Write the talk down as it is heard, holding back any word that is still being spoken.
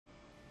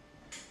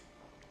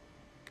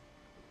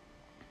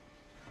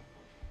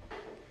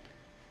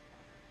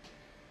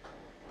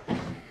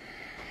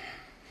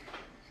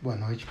Boa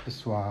noite,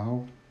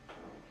 pessoal.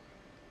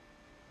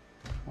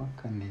 Uma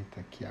caneta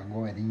aqui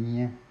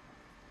agorinha.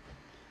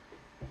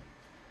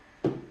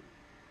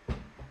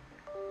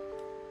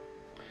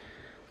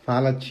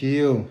 Fala,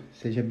 tio.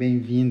 Seja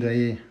bem-vindo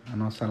aí à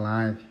nossa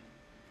live.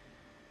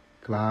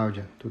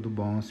 Cláudia, tudo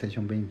bom?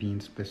 Sejam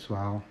bem-vindos,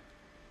 pessoal.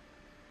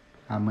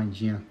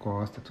 Amandinha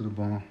Costa, tudo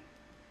bom?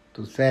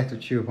 Tudo certo,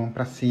 tio? Vamos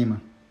pra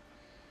cima.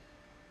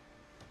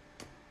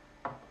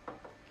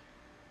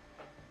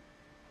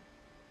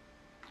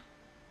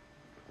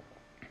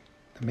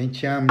 Também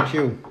te amo,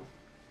 tio.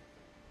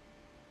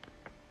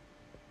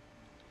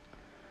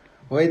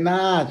 Oi,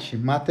 Nath,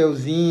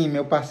 Mateuzinho,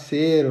 meu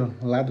parceiro,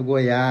 lá do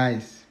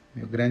Goiás,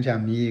 meu grande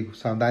amigo.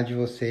 Saudade de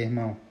você,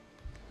 irmão.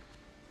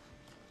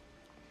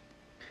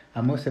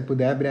 Amor, se você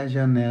puder abrir a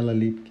janela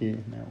ali, porque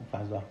né,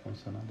 faz o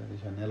ar-condicionado da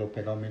janela, ou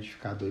pegar o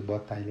umidificador e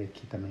botar ele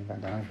aqui também vai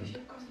dar uma ajuda.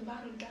 Por causa do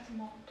barulho das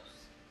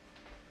motos.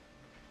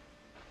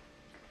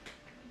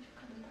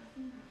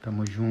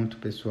 Tamo junto,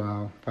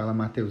 pessoal. Fala,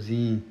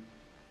 Mateuzinho.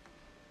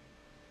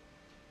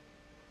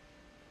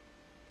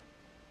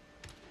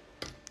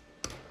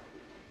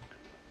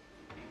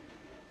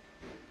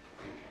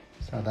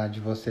 Saudade de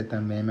você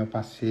também, meu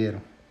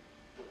parceiro.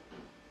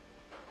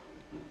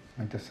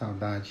 Muita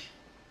saudade.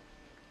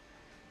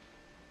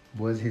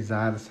 Boas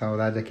risadas,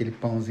 saudade daquele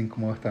pãozinho com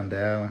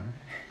mortandela.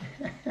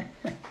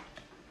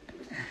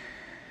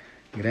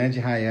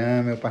 Grande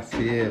Rayan, meu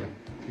parceiro.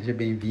 Seja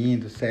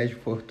bem-vindo. Sérgio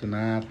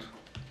Fortunato,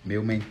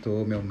 meu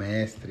mentor, meu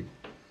mestre.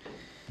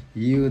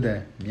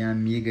 Hilda, minha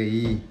amiga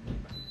aí,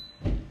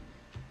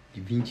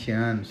 de 20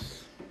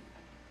 anos.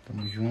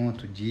 Tamo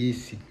junto,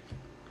 disse.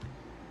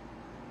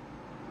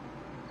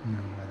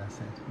 Não, vai dar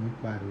certo.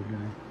 Muito barulho,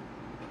 né?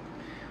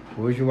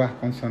 Hoje o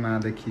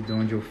ar-condicionado aqui de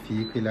onde eu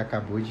fico, ele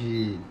acabou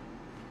de...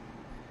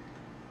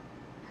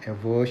 Eu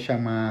vou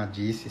chamar,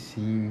 disse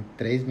sim,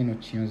 3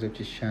 minutinhos eu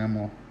te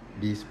chamo,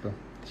 Bispa.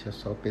 Deixa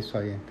só o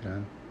pessoal ir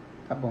entrando.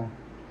 Tá bom.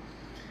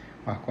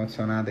 O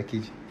ar-condicionado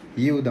aqui.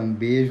 Hilda, um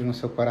beijo no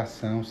seu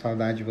coração.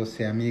 Saudade de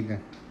você,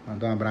 amiga.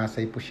 Manda um abraço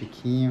aí pro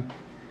Chiquinho,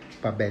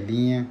 pra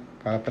Belinha.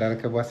 Fala pra ela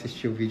que eu vou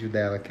assistir o vídeo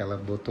dela, que ela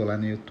botou lá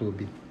no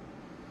YouTube.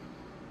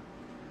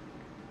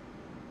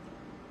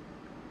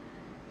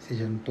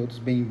 Sejam todos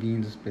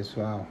bem-vindos,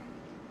 pessoal.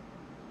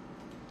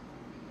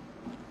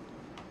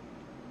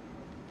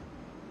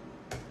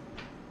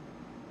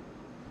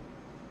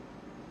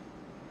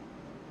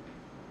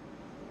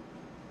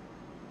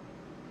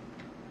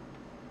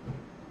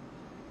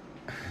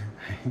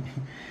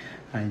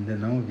 Ainda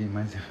não vi,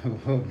 mas eu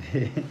vou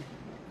ver.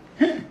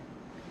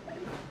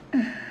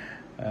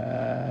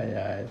 Ai,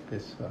 ai,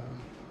 pessoal.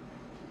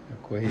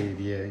 A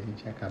correria, a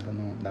gente acaba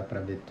não dá pra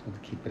ver tudo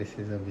que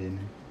precisa ver,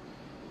 né?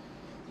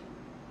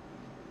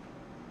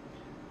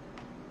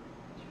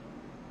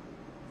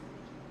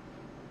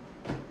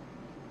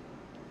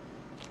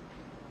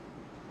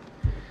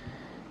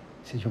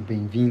 Sejam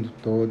bem-vindos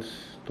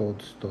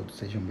todos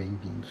sejam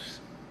bem-vindos.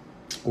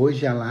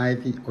 Hoje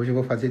eu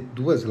vou fazer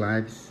 2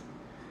 lives,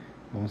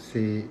 vão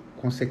ser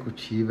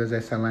consecutivas.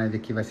 Essa live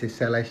aqui vai ser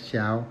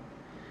celestial,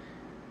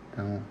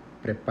 então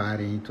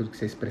preparem tudo que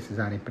vocês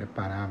precisarem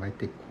preparar. Vai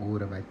ter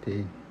cura, vai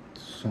ter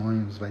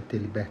sonhos, vai ter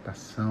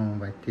libertação,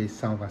 vai ter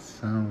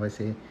salvação, vai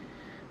ser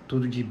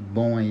tudo de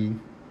bom aí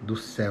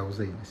dos céus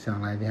aí. Vai ser uma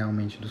live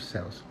realmente dos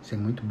céus. Vai ser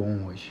muito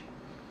bom hoje.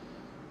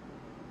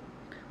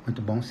 Muito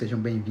bom, sejam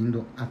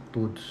bem-vindos a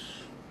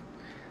todos.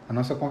 A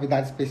nossa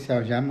convidada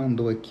especial já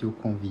mandou aqui o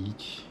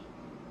convite.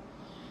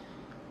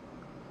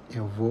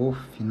 Eu vou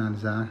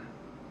finalizar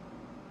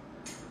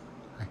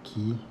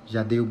aqui.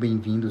 Já dei o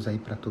bem-vindos aí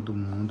para todo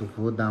mundo.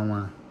 Vou dar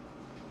uma...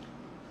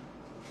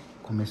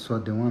 Começou a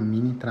dar uma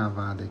mini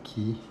travada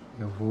aqui.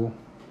 Eu vou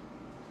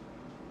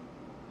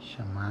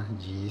chamar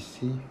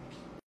disse.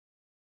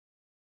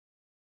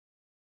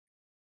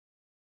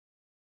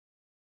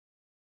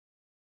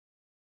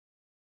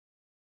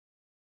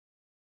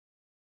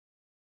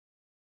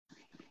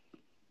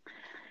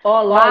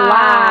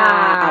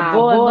 Olá,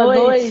 boa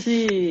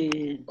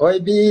noite. Oi,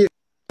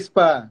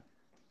 Bispa.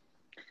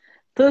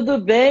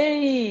 Tudo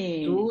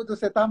bem? Tudo?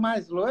 Você tá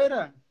mais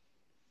loira?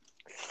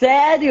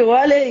 Sério,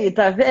 olha aí,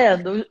 tá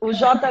vendo? O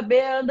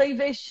JB anda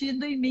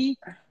investindo em mim,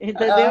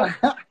 entendeu?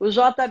 O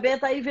JB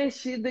tá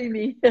investindo em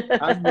mim.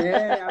 Amém.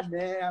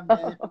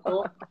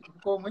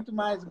 Ficou muito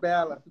mais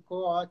bela,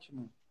 ficou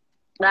ótimo.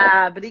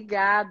 Ah,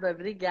 obrigada.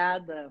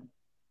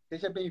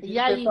 Seja E bem-vindo,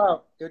 aí?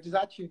 pessoal. Eu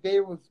desativei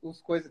os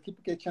coisas aqui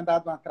porque tinha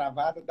dado uma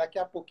travada. Daqui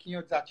a pouquinho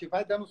eu desativo.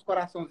 Vai dando os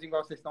coraçãozinhos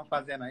igual vocês estão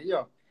fazendo aí,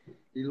 ó.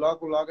 E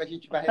logo, logo a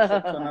gente vai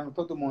recepcionando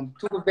todo mundo.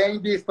 Tudo bem,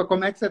 Bispa?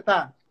 Como é que você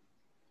tá?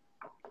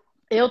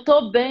 Eu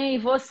tô bem, e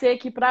você?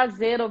 Que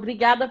prazer.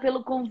 Obrigada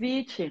pelo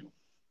convite.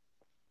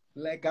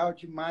 Legal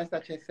demais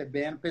estar te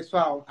recebendo.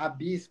 Pessoal, a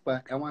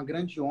Bispa, é uma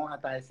grande honra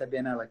estar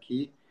recebendo ela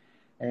aqui.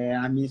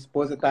 A minha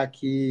esposa está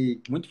aqui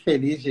muito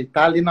feliz de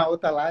estar ali na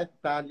outra live,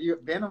 está ali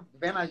vendo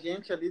a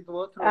gente ali do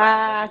outro lado. É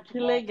Ah, muito que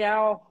bom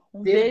legal.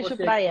 Um ter beijo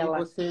você para aqui. ela.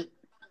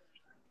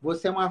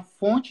 Você é uma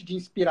fonte de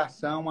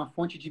inspiração, uma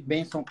fonte de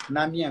bênção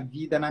na minha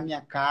vida, na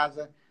minha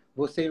casa.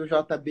 Você e o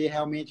JB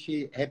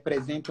realmente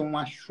representam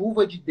uma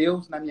chuva de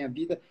Deus na minha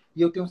vida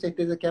e eu tenho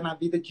certeza que é na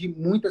vida de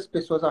muitas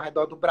pessoas ao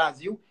redor do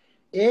Brasil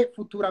e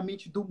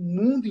futuramente do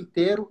mundo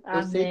inteiro.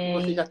 Eu sei que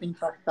você já Amém. tem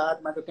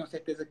impactado, mas eu tenho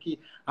certeza que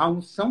a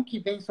unção que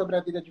vem sobre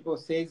a vida de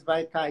vocês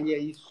vai cair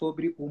aí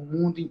sobre o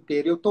mundo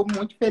inteiro. Eu estou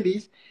muito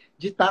feliz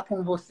de estar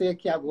com você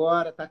aqui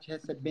agora, estar te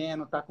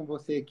recebendo, estar com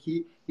você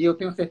aqui. E eu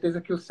tenho certeza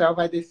que o céu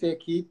vai descer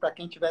aqui para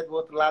quem estiver do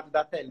outro lado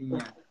da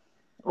telinha.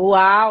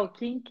 Uau,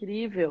 que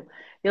incrível!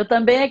 Eu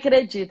também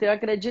acredito. Eu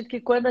acredito que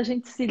quando a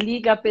gente se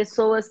liga a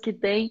pessoas que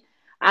têm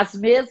as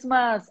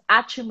mesmas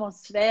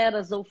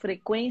atmosferas ou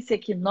frequência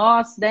que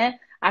nós, né?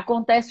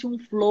 Acontece um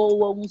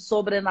flow, ou um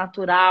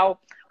sobrenatural,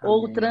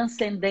 ou Amém.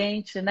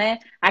 transcendente, né?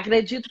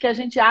 Acredito que a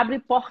gente abre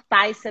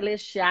portais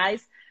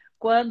celestiais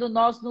quando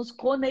nós nos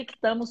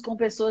conectamos com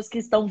pessoas que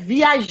estão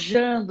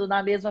viajando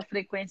na mesma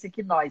frequência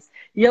que nós.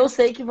 E eu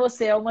sei que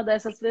você é uma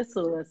dessas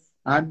pessoas.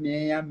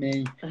 Amém,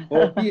 amém.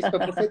 Ô,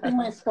 Bispa, você tem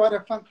uma história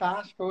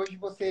fantástica. Hoje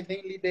você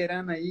vem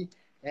liderando aí,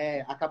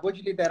 acabou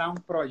de liderar um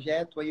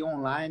projeto aí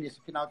online esse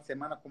final de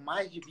semana com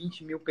mais de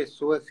 20 mil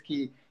pessoas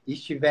que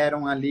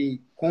estiveram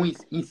ali com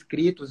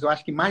inscritos. Eu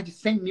acho que mais de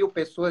 100 mil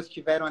pessoas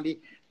estiveram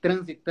ali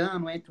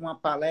transitando entre uma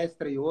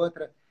palestra e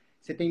outra.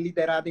 Você tem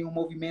liderado em um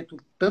movimento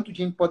tanto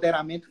de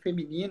empoderamento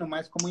feminino,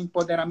 mas como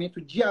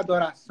empoderamento de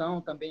adoração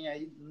também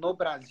aí no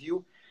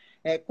Brasil.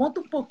 Conta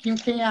um pouquinho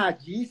quem é a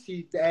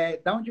Adice,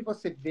 de onde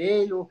você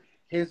veio,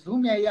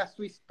 resume aí a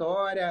sua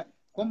história,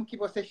 como que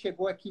você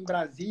chegou aqui em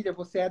Brasília,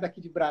 você é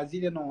daqui de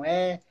Brasília, não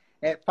é?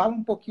 Fala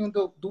um pouquinho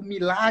do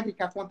milagre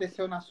que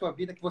aconteceu na sua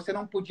vida, que você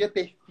não podia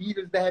ter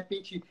filhos, de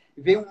repente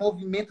veio um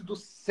movimento do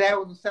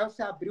céu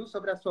se abriu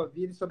sobre a sua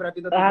vida e sobre a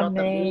vida do JB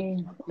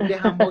Amém. e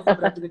derramou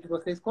sobre a vida de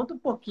vocês. Conta um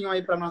pouquinho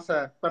aí para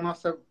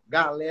nossa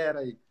galera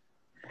aí.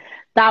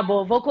 Tá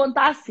bom, vou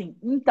contar assim.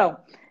 Então,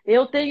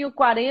 eu tenho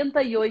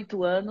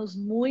 48 anos,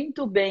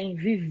 muito bem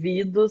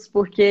vividos,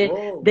 porque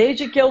Oh,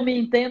 desde que eu me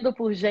entendo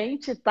por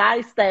gente, tá,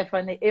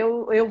 Stephanie,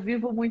 eu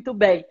vivo muito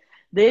bem.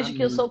 Desde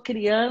que eu amém. sou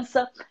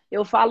criança,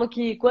 eu falo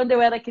que quando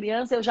eu era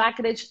criança, eu já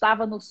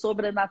acreditava no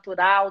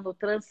sobrenatural, no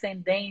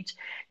transcendente.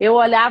 Eu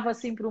olhava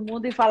assim para o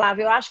mundo e falava: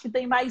 eu acho que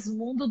tem mais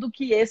mundo do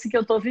que esse que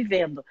eu estou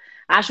vivendo.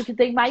 Acho que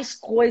tem mais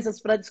coisas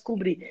para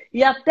descobrir.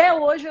 E até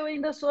hoje eu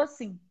ainda sou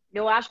assim.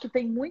 Eu acho que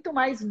tem muito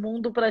mais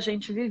mundo para a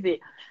gente viver.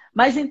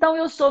 Mas então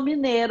eu sou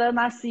mineira,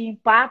 nasci em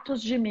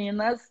Patos de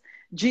Minas.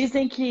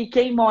 Dizem que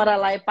quem mora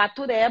lá é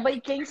patureba e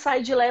quem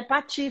sai de lá é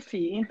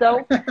patife.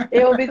 Então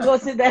eu me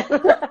considero.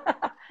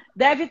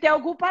 Deve ter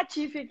algum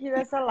patife aqui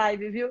nessa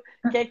live, viu?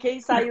 Que é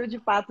quem saiu de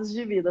Patos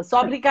de Minas.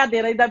 Só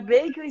brincadeira, ainda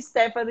bem que o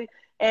Stephanie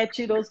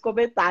tirou os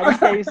comentários,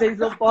 que aí vocês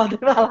não podem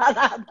falar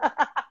nada.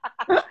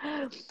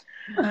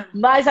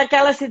 Mas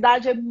aquela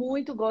cidade é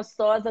muito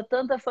gostosa,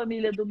 tanto a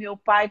família do meu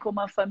pai como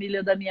a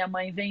família da minha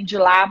mãe vem de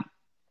lá.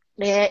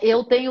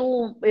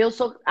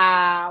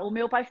 O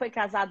meu pai foi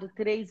casado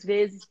 3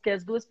 vezes, porque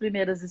as 2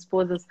 primeiras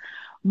esposas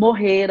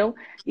morreram.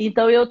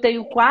 Então eu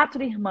tenho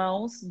 4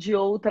 irmãos de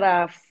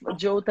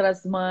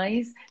outras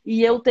mães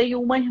e eu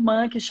tenho uma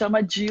irmã que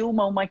chama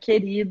Dilma, uma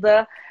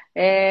querida,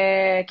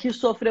 que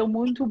sofreu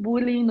muito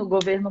bullying no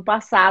governo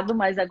passado,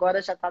 mas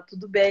agora já está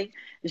tudo bem,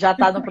 já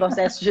está no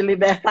processo de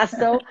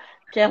libertação,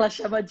 que ela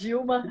chama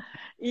Dilma.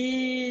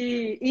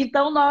 E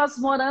então nós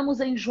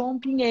moramos em João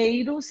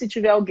Pinheiro. Se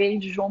tiver alguém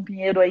de João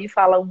Pinheiro aí,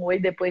 fala um oi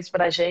depois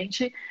pra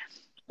gente.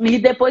 E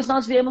depois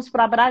nós viemos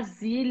para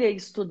Brasília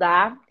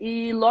estudar.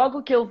 E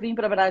logo que eu vim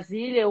para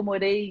Brasília, eu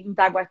morei em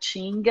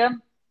Taguatinga.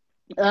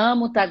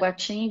 Amo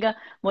Taguatinga,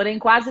 morei em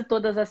quase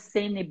todas as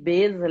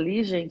CNBs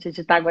ali, gente,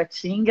 de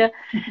Taguatinga.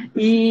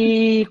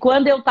 E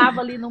quando eu estava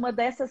ali numa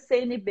dessas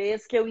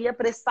CNBs que eu ia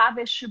prestar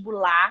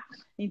vestibular,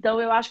 então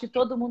eu acho que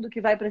todo mundo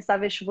que vai prestar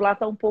vestibular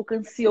está um pouco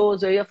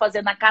ansioso. Eu ia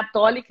fazer na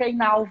Católica e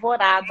na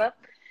Alvorada.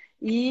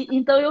 E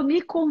então eu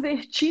me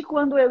converti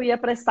quando eu ia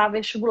prestar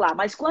vestibular.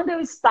 Mas quando eu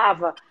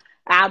estava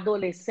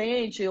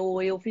adolescente,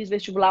 ou eu fiz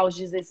vestibular aos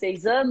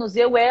 16 anos,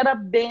 eu era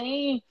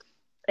bem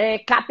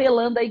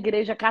capelã da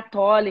Igreja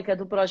Católica,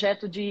 do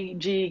projeto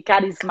de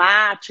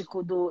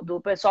carismático,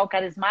 do pessoal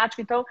carismático.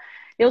 Então,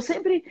 eu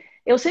sempre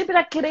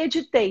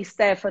acreditei,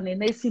 Stephanie,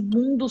 nesse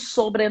mundo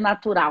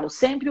sobrenatural.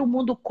 Sempre o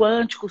mundo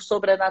quântico,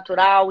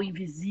 sobrenatural,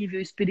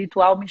 invisível,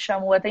 espiritual me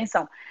chamou a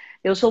atenção.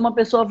 Eu sou uma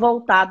pessoa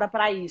voltada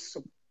para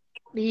isso.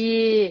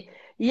 E,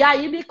 e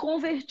aí me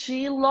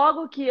converti,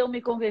 logo que eu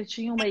me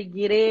converti em uma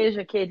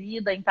igreja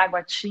querida em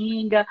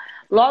Taguatinga,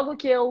 logo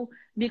que eu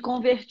me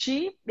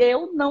converti,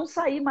 eu não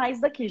saí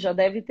mais daqui. Já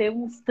deve ter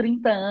uns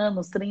 30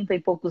 anos, 30 e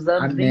poucos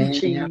anos,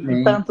 20 Amém, e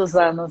amém. tantos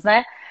anos,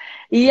 né?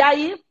 E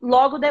aí,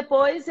 logo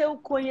depois, eu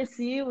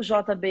conheci o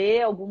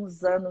JB,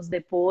 alguns anos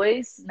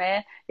depois,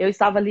 né? Eu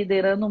estava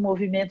liderando um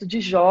movimento de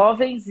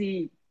jovens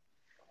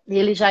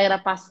Ele já era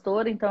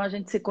pastor, então a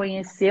gente se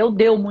conheceu,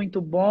 deu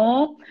muito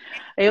bom.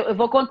 Eu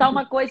vou contar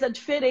uma coisa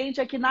diferente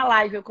aqui na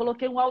live. Eu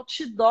coloquei um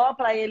outdoor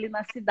para ele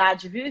na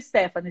cidade, viu,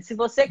 Stephanie? Se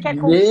você quer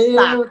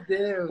conquistar Meu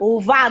Deus! o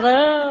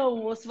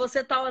varão, ou se você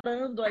está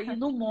orando aí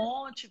no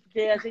monte,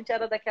 porque a gente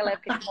era daquela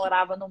época que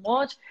morava no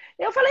monte,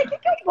 eu falei, o que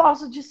eu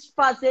posso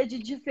fazer de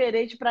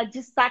diferente para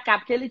destacar?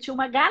 Porque ele tinha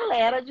uma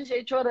galera de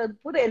gente orando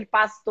por ele,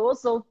 pastor,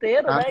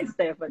 solteiro, Ah, né,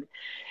 Stephanie?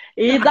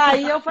 E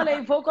daí eu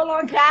falei, vou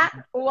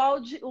colocar um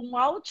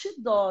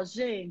outdoor,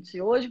 gente.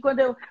 Hoje,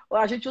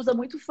 a gente usa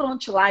muito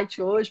front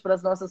light hoje para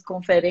as nossas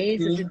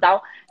conferências e sim.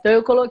 tal. Então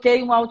eu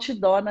coloquei um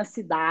outdoor na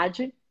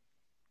cidade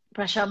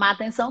para chamar a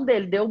atenção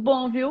dele. Deu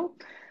bom, viu?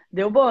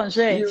 Deu bom, E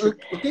gente. o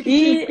que tinha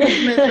E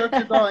escrito nesse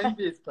outdoor, hein,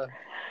 Bispa?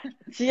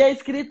 tinha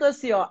escrito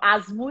assim, ó,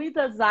 as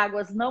muitas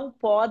águas não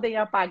podem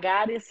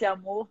apagar esse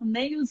amor,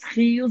 nem os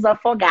rios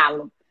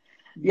afogá-lo.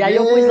 E aí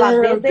eu pus lá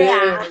Meu DDA.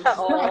 Deus!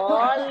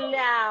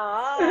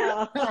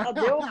 Olha, ó,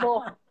 deu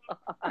bom.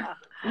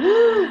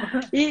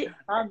 E,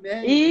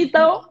 Amém! e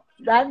então,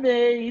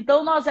 amei.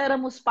 Então nós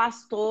éramos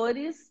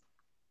pastores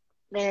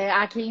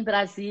aqui em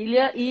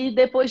Brasília e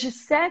depois de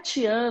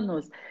 7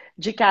 anos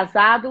de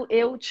casado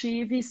eu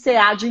tive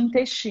CA de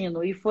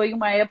intestino e foi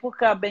uma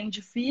época bem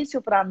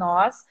difícil para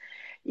nós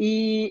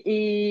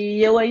e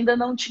eu ainda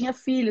não tinha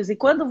filhos. E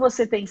quando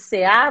você tem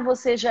CA,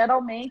 você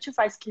geralmente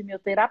faz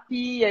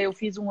quimioterapia. Eu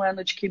fiz 1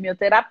 ano de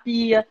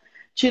quimioterapia,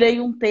 tirei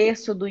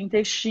 1/3 do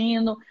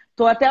intestino.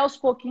 Estou até aos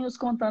pouquinhos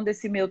contando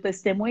esse meu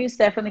testemunho,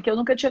 Stephanie, que eu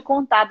nunca tinha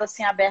contado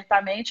assim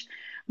abertamente,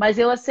 mas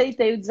eu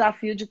aceitei o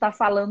desafio de estar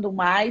falando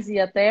mais e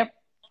até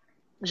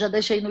já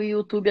deixei no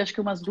YouTube, acho que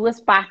umas 2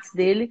 partes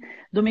dele.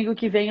 Domingo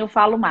que vem eu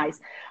falo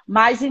mais.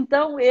 Mas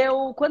então,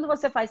 quando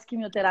você faz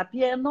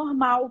quimioterapia, é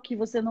normal que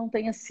você não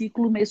tenha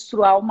ciclo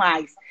menstrual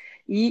mais.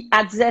 E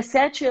há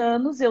 17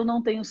 anos eu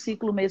não tenho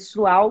ciclo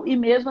menstrual e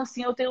mesmo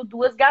assim eu tenho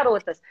 2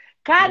 garotas.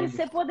 Karen, Meu você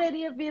Deus.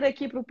 poderia vir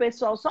aqui para o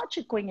pessoal só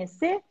te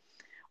conhecer?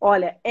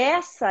 Olha,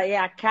 essa é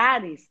a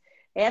Caris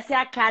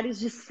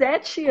de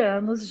 7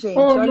 anos, gente.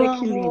 Oh, meu Olha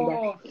que linda.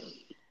 amor!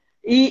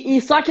 E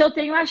só que eu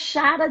tenho a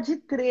Chara de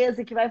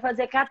 13 que vai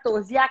fazer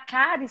 14. E a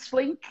Caris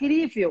foi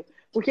incrível,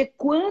 porque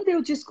quando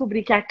eu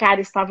descobri que a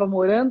Caris estava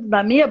morando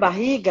na minha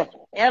barriga,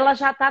 ela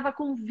já estava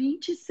com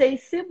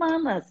 26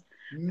 semanas.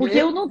 Porque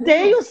Meu eu não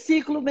tenho Deus!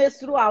 ciclo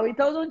menstrual,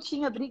 então eu não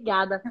tinha.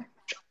 Obrigada.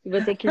 Se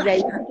você quiser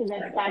ir, se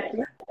quiser ficar aqui.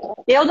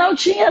 Eu não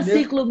tinha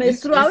ciclo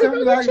menstrual, Isso é um então não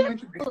milagre tinha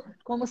muito grande.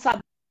 como saber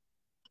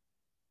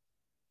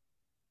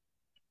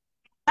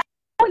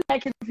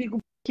que não fica um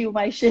pouquinho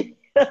mais cheio.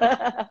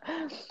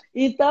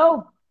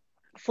 Então,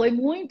 foi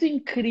muito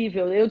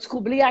incrível. Eu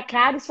descobri a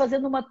Caris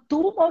fazendo uma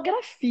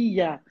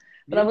tomografia,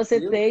 para Meu você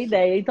ter Deus!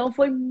 ideia. Então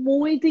foi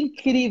muito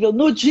incrível.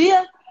 No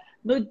dia,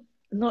 no-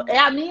 é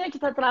a minha que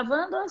está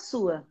travando ou a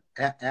sua?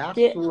 É a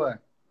Que, sua. que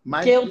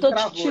Mas eu tô te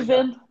destravou já.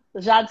 vendo,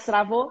 já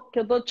destravou? Que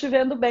eu tô te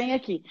vendo bem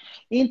aqui.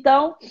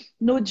 Então,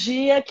 no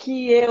dia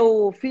que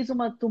eu fiz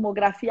uma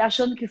tomografia,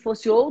 achando que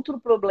fosse outro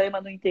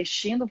problema no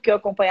intestino, porque eu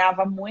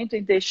acompanhava muito o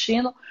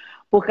intestino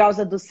por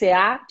causa do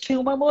CA, tinha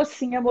uma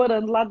mocinha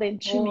morando lá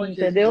dentro de Oh, mim,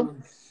 entendeu?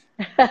 Jesus!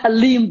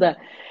 Linda.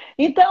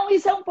 Então,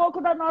 isso é um pouco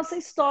da nossa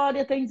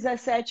história. Tem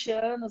 17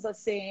 anos a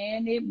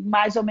CN,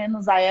 mais ou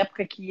menos a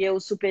época que eu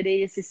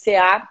superei esse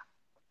CA.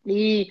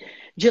 E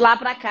de lá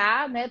para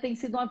cá, né, tem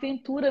sido uma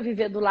aventura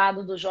viver do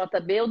lado do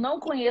JB. Eu não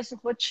conheço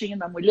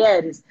rotina,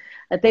 mulheres.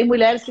 Tem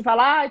mulheres que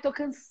falam, ah, eu tô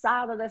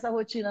cansada dessa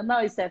rotina.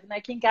 Não, Stephanie,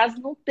 aqui em casa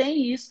não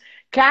tem isso.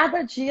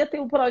 Cada dia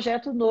tem um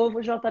projeto novo.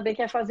 O JB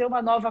quer fazer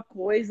uma nova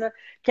coisa,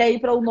 quer ir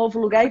para um novo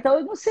lugar. Então,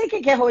 eu não sei o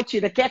que é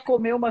rotina, quer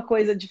comer uma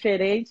coisa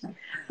diferente.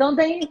 Então,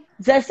 tem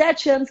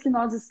 17 anos que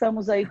nós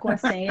estamos aí com a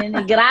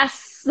CN,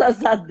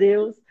 graças a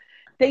Deus,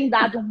 tem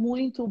dado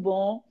muito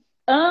bom.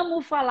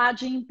 Amo falar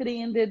de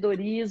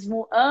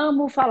empreendedorismo,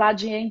 amo falar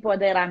de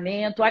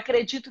empoderamento.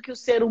 Acredito que o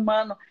ser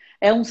humano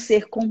é um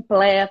ser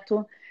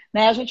completo,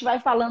 né? A gente vai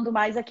falando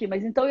mais aqui,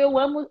 mas então eu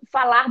amo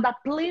falar da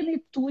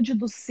plenitude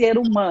do ser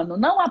humano,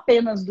 não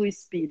apenas do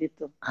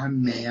espírito.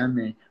 Amém,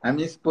 amém. A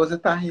minha esposa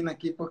tá rindo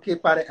aqui porque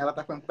ela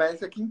tá falando,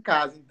 parece aqui em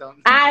casa, então.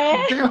 Ah, é?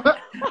 Não tem,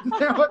 não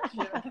tem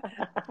rotina.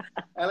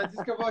 Ela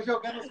disse que eu vou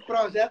jogando os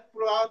projetos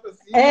pro alto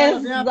assim, e ela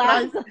vem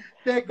atrás Exato.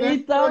 pegando e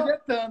Então,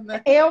 projetando,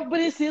 né? eu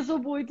preciso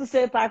muito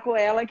sentar com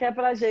ela, que é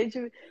pra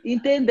gente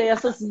entender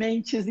essas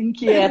mentes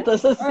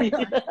inquietas assim.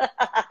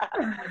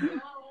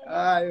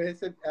 Ah,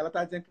 ela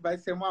tá dizendo que vai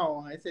ser uma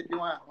honra. Recebi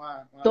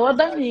uma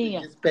Toda mensagem esses minha.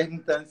 dias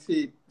perguntando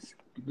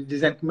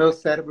dizendo que meu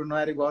cérebro não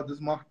era igual ao dos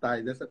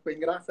mortais. Essa foi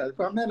engraçada.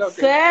 Foi a melhor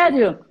que eu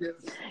Sério? fiz.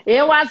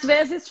 Eu, às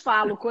vezes,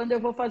 falo, quando eu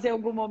vou fazer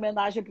alguma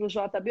homenagem para o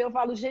JB, eu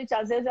falo, gente,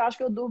 às vezes eu acho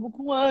que eu durmo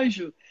com um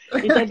anjo,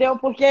 entendeu?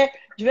 Porque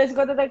de vez em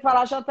quando eu tenho que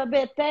falar,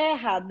 JB,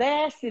 terra,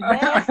 desce,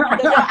 desce,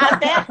 entendeu?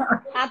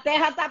 A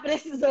terra está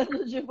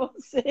precisando de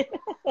você.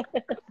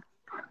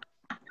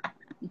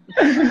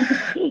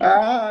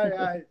 Ai,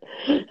 ai.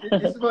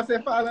 Isso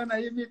você falando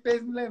aí me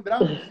fez me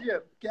lembrar um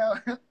dia, que é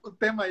o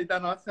tema aí da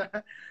nossa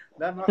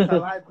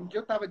live. Um dia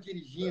eu estava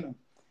dirigindo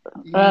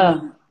e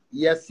Ah.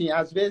 E assim,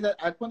 às vezes,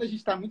 quando a gente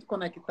está muito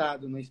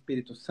conectado no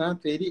Espírito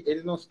Santo,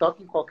 ele nos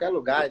toca em qualquer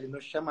lugar, ele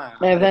nos chama, a É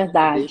presença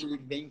verdade.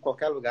 dele vem em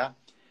qualquer lugar.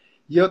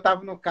 E eu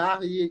estava no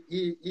carro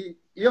e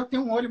eu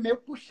tenho um olho meio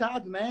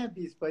puxado, né,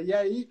 Bispa? E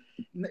aí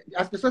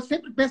as pessoas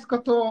sempre pensam que eu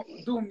estou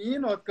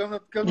dormindo, que eu não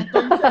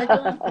estou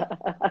enxergando.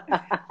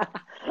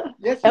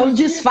 E assim, É um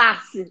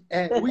disfarce.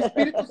 o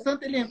Espírito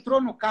Santo ele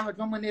entrou no carro de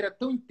uma maneira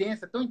tão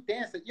intensa,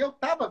 e eu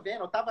estava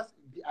vendo, eu estava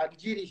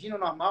dirigindo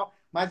normal,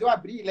 mas eu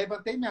abri,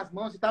 levantei minhas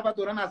mãos e estava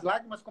adorando, as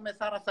lágrimas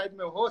começaram a sair do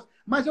meu rosto,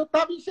 mas eu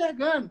estava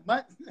enxergando.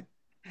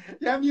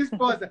 E a minha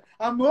esposa,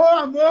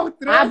 amor,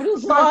 Abre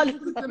os olhos.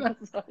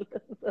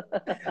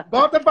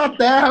 Volta para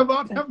terra,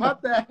 volta para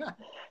terra.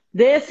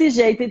 Desse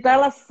jeito. Então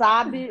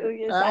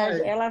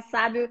Ai. ela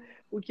sabe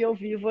o que eu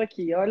vivo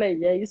aqui. Olha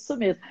aí, é isso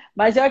mesmo.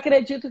 Mas eu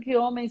acredito que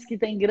homens que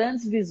têm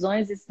grandes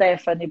visões,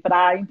 Stephanie,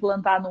 para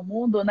implantar no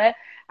mundo, né?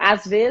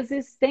 Às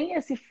vezes tem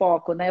esse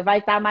foco, né? Vai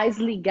estar mais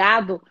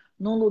ligado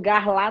num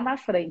lugar lá na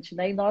frente,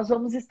 né? E nós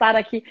vamos estar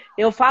aqui.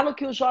 Eu falo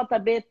que o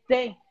JB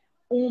tem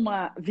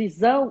uma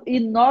visão e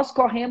nós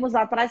corremos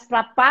atrás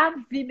para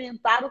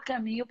pavimentar o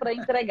caminho para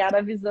entregar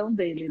a visão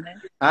dele,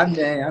 né?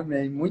 Amém,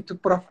 amém. Muito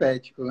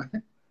profético.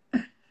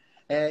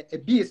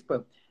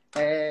 Bispa,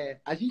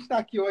 a gente está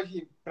aqui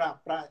hoje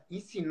para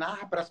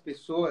ensinar para as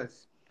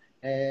pessoas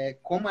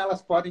como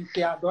elas podem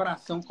ter a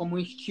adoração como um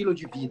estilo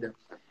de vida.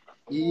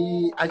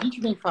 E a gente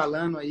vem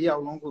falando aí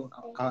ao longo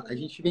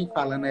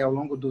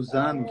dos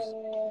anos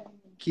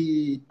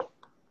que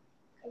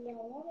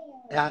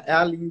é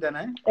a Linda,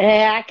 né?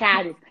 É a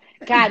Kari.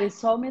 Kari,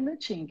 só um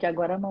minutinho, que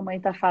agora a mamãe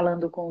está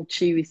falando com o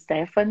tio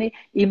Stephanie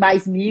e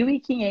mais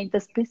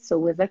 1.500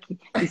 pessoas aqui.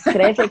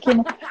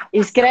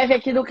 Escreve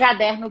aqui no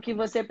caderno o que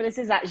você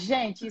precisar.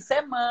 Gente, isso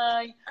é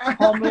mãe,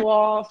 home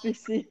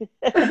office.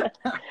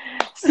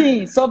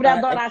 Sim, sobre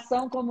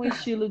adoração como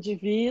estilo de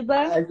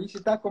vida. A gente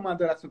está com uma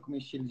adoração como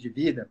estilo de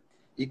vida.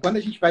 E quando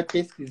a gente vai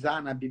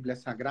pesquisar na Bíblia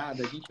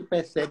Sagrada, a gente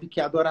percebe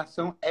que a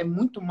adoração é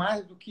muito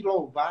mais do que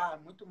louvar,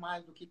 muito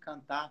mais do que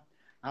cantar.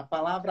 A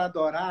palavra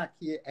adorar,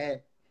 que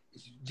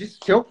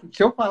se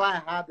eu falar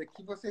errado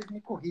aqui, vocês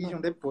me corrijam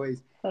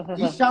depois.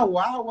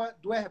 Ishawawa,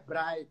 do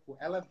hebraico,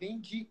 ela vem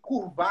de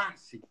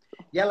curvar-se.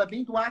 E ela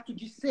vem do ato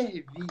de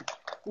servir.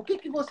 O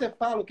que você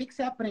fala, o que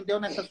você aprendeu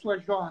nessa sua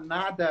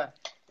jornada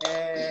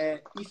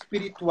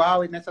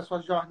espiritual e nessa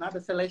sua jornada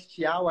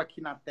celestial aqui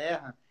na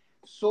Terra,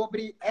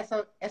 sobre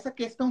essa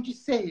questão de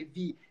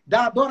servir,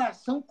 da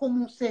adoração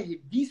como um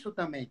serviço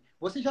também?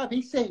 Você já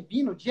vem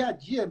servindo dia a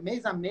dia,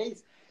 mês a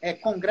mês,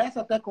 congresso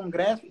até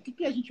congresso. O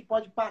que a gente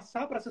pode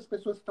passar para essas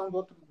pessoas que estão do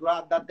outro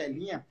lado da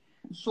telinha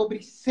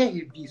sobre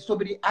servir,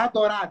 sobre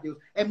adorar a Deus?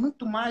 É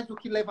muito mais do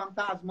que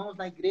levantar as mãos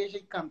na igreja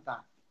e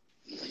cantar.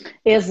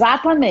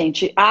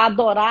 Exatamente. A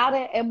adorar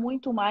é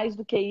muito mais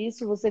do que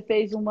isso. Você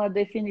fez uma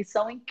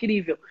definição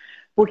incrível.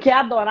 Porque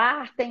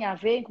adorar tem a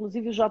ver,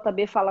 inclusive o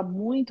JB fala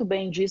muito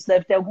bem disso,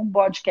 deve ter algum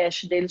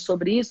podcast dele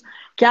sobre isso,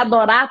 que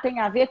adorar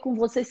tem a ver com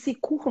você se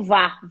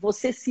curvar,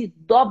 você se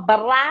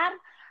dobrar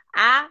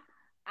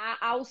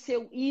ao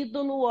seu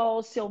ídolo ou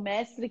ao seu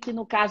mestre, que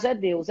no caso é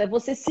Deus. É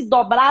você se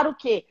dobrar o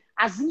quê?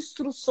 Às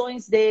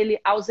instruções dele,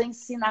 aos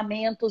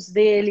ensinamentos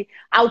dele,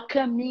 ao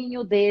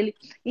caminho dele.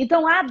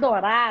 Então,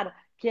 adorar,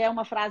 que é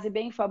uma frase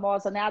bem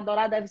famosa, né?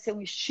 Adorar deve ser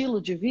um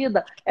estilo de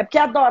vida, é porque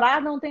adorar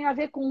não tem a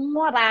ver com um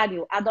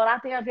horário,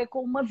 adorar tem a ver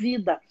com uma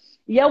vida.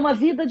 E é uma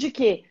vida de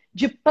quê?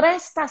 De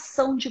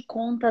prestação de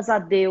contas a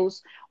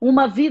Deus,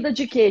 uma vida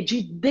de quê?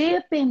 De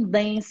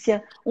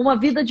dependência, uma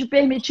vida de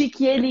permitir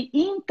que Ele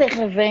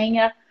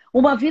intervenha,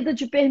 uma vida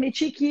de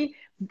permitir que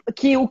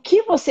o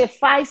que você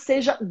faz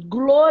seja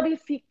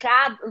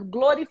glorificá-lo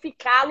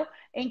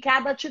em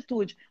cada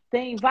atitude.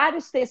 Tem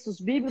vários textos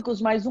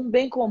bíblicos, mas um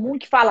bem comum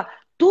que fala: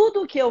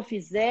 tudo que eu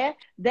fizer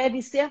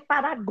deve ser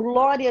para a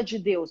glória de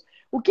Deus.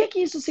 O que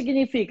isso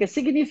significa?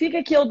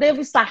 Significa que eu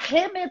devo estar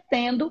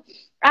remetendo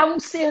a um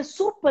ser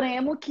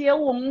supremo que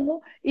eu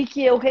honro e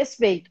que eu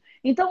respeito.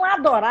 Então,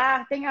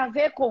 adorar tem a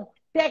ver com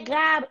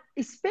pegar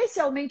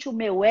especialmente o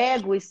meu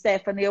ego,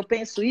 Stephanie, eu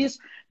penso isso,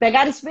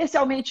 pegar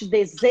especialmente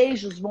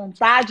desejos,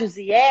 vontades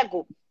e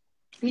ego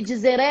e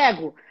dizer: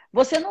 ego,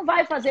 você não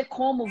vai fazer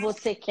como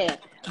você quer.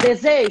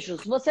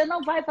 Desejos, você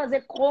não vai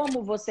fazer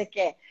como você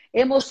quer.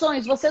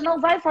 Emoções, você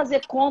não vai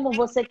fazer como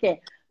você quer.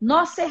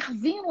 Nós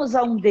servimos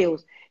a um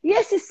Deus. E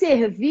esse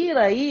servir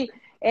aí,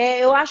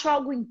 eu acho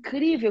algo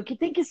incrível, que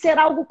tem que ser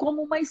algo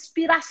como uma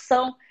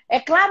inspiração. É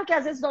claro que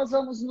às vezes nós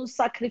vamos nos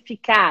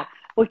sacrificar,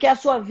 porque a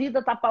sua vida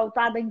está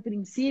pautada em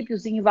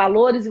princípios, em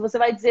valores, e você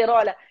vai dizer: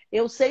 olha,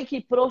 eu sei que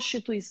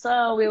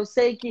prostituição, eu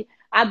sei que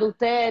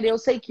adultério, eu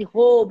sei que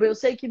roubo, eu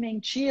sei que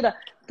mentira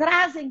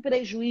trazem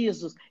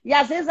prejuízos. E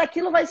às vezes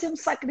aquilo vai ser um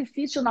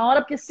sacrifício na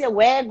hora, porque seu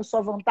ego,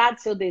 sua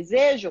vontade, seu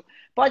desejo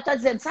pode estar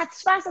dizendo: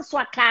 satisfaça a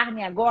sua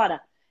carne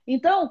agora.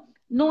 Então,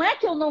 não é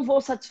que eu não vou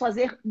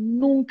satisfazer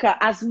nunca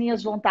as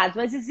minhas vontades,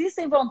 mas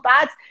existem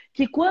vontades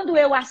que quando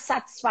eu as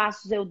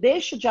satisfaço, eu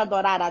deixo de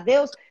adorar a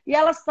Deus e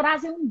elas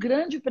trazem um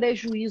grande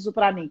prejuízo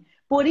para mim.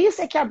 Por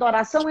isso é que a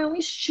adoração é um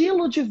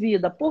estilo de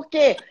vida. Por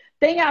quê?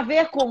 tem a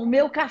ver com o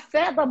meu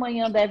café da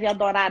manhã deve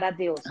adorar a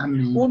Deus.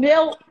 Amém. O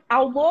meu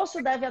almoço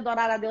deve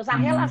adorar a Deus. A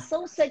Amém.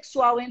 relação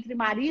sexual entre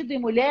marido e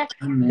mulher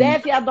Amém.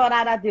 deve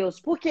adorar a Deus.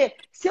 Porque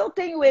se eu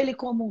tenho ele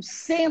como um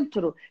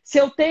centro, se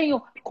eu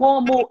tenho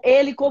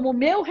ele como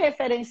meu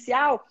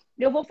referencial,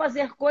 eu vou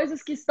fazer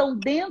coisas que estão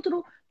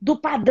dentro do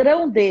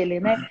padrão dele,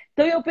 né?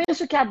 Então eu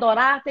penso que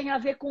adorar tem a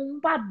ver com um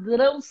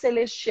padrão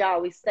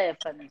celestial,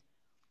 Stephanie.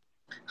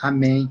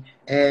 Amém.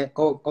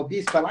 O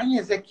bispo, lá em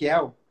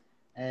Ezequiel,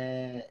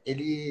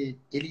 ele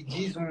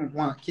diz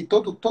que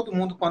todo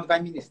mundo, quando vai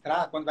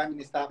ministrar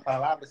a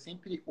palavra,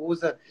 sempre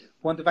usa,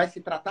 quando vai se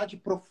tratar de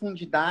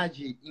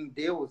profundidade em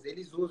Deus,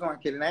 eles usam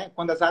aquele, né?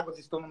 Quando as águas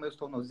estão nos meus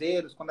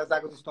tornozelos, quando as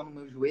águas estão nos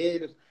meus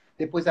joelhos,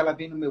 depois ela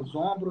vem nos meus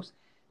ombros.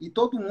 E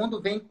todo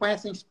mundo vem com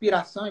essa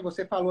inspiração, e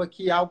você falou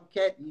aqui algo que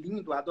é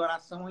lindo, a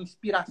adoração,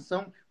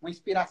 uma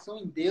inspiração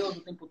em Deus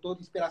o tempo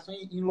todo, inspiração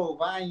em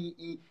louvar,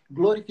 em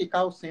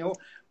glorificar o Senhor.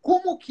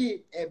 Como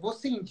que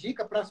você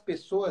indica para as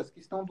pessoas que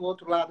estão do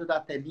outro lado da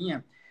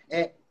telinha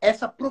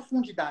essa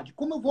profundidade?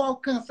 Como eu vou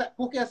alcançar?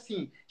 Porque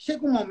assim,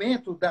 chega um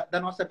momento da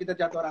nossa vida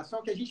de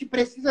adoração que a gente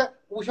precisa,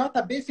 o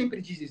JB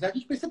sempre diz isso, a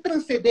gente precisa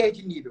transcender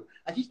de nível,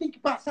 a gente tem que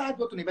passar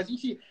de outro nível, a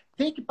gente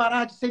tem que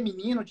parar de ser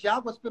menino, de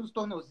águas pelos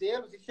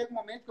tornozelos, e chega um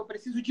momento que eu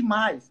preciso de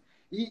mais.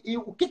 E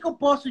o que eu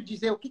posso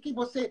dizer? O que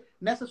você,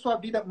 nessa sua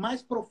vida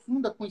mais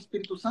profunda com o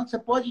Espírito Santo, você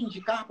pode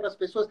indicar para as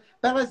pessoas,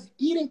 para elas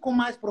irem com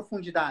mais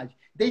profundidade?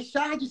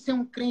 Deixar de ser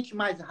um crente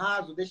mais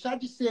raso, deixar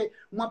de ser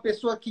uma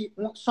pessoa que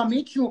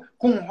somente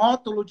com um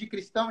rótulo de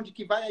cristão, de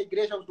que vai à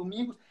igreja aos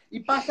domingos, e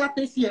passar a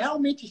ter esse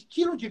realmente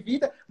estilo de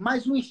vida,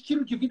 mas um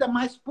estilo de vida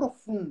mais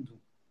profundo.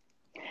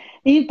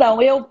 Então,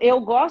 eu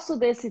gosto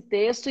desse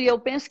texto e eu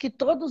penso que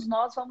todos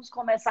nós vamos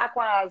começar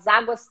com as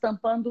águas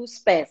tampando os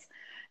pés.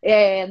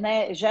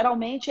 Né?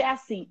 Geralmente é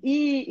assim.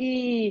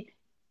 E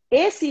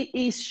esse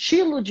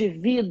estilo de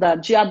vida,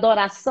 de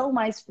adoração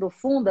mais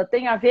profunda,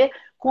 tem a ver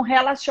com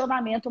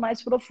relacionamento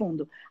mais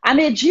profundo. À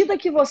medida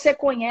que você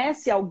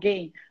conhece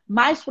alguém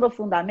mais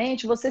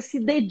profundamente, você se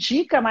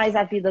dedica mais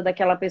à vida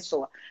daquela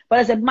pessoa. Por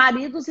exemplo,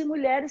 maridos e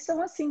mulheres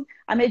são assim.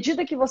 À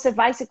medida que você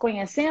vai se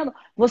conhecendo,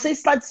 você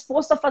está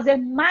disposto a fazer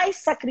mais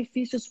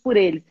sacrifícios por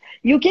eles.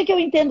 E o que eu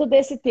entendo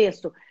desse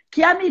texto?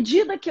 Que à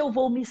medida que eu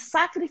vou me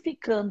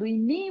sacrificando e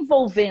me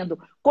envolvendo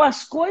com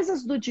as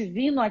coisas do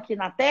divino aqui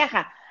na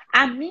Terra,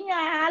 a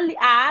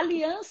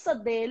aliança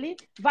dele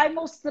vai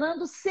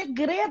mostrando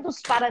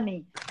segredos para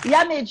mim. E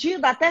à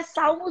medida, até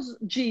Salmos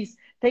diz,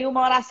 tem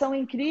uma oração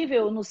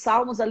incrível nos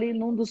Salmos ali,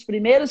 num dos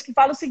primeiros, que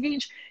fala o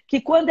seguinte, que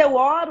quando eu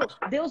oro,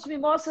 Deus me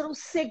mostra os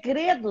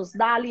segredos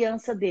da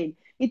aliança dele.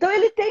 Então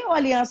ele tem uma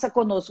aliança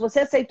conosco.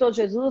 Você aceitou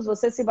Jesus,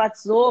 você se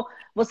batizou,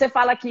 você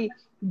fala que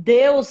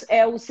Deus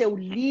é o seu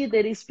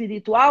líder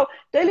espiritual,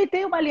 então ele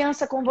tem uma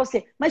aliança com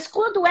você. Mas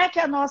quando é que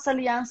a nossa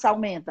aliança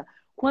aumenta?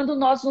 Quando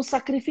nós nos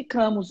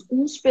sacrificamos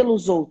uns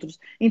pelos outros.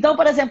 Então,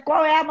 por exemplo,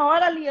 qual é a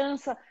maior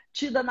aliança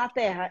tida na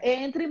Terra? É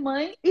entre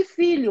mãe e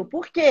filho.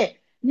 Por quê?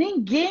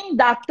 Ninguém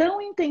dá tão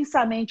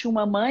intensamente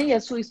uma mãe, e a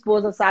sua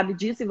esposa sabe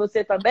disso, e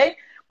você também,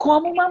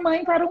 como uma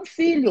mãe para um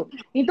filho.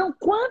 Então,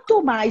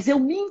 quanto mais eu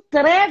me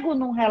entrego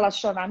num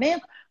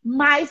relacionamento,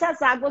 mais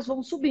as águas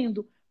vão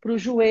subindo para o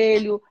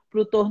joelho,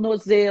 para o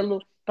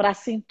tornozelo, para a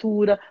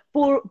cintura,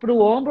 para o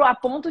ombro, a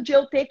ponto de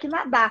eu ter que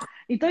nadar.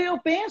 Então, eu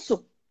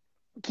penso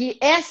que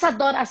essa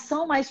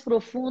adoração mais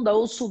profunda,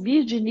 ou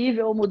subir de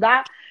nível, ou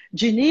mudar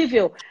de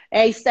nível,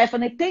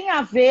 Stephanie, tem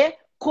a ver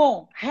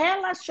com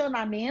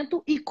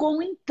relacionamento e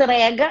com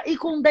entrega e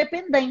com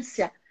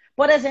dependência.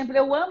 Por exemplo,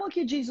 eu amo o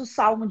que diz o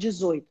Salmo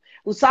 18.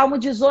 O Salmo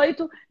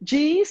 18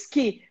 diz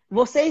que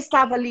você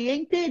estava ali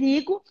em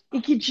perigo e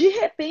que de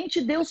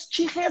repente Deus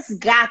te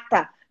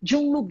resgata de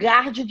um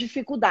lugar de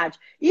dificuldade.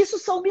 Isso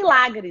são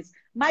milagres.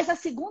 Mas a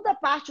segunda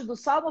parte do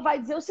Salmo vai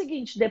dizer o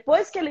seguinte,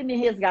 depois que ele me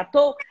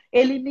resgatou,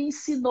 ele me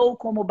ensinou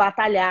como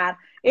batalhar,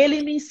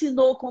 ele me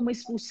ensinou como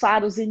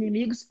expulsar os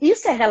inimigos.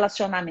 Isso é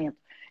relacionamento.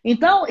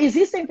 Então,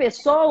 existem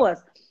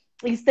pessoas,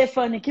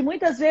 Stephanie, que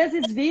muitas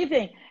vezes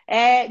vivem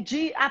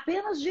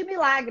apenas de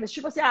milagres.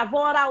 Tipo assim,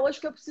 vou orar hoje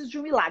que eu preciso de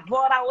um milagre, vou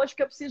orar hoje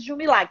que eu preciso de um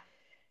milagre.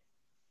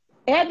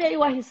 É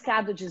meio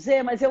arriscado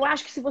dizer, mas eu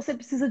acho que se você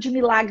precisa de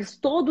milagres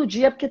todo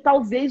dia, porque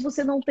talvez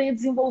você não tenha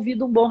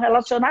desenvolvido um bom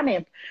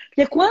relacionamento.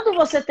 Porque quando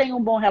você tem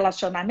um bom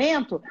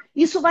relacionamento,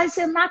 isso vai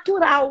ser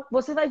natural.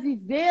 Você vai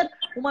viver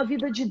uma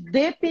vida de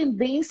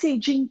dependência e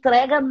de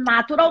entrega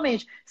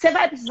naturalmente. Você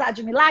vai precisar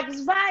de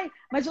milagres? Vai!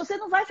 Mas você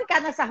não vai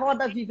ficar nessa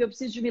roda viva, eu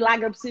preciso de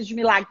milagre, eu preciso de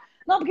milagre.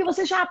 Não, porque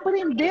você já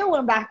aprendeu a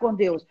andar com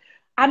Deus.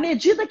 À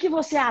medida que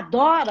você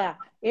adora,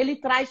 ele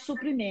traz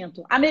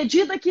suprimento. À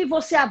medida que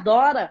você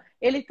adora,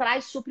 ele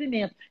traz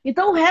suprimento.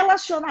 Então, o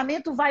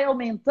relacionamento vai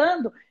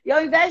aumentando e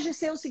ao invés de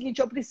ser o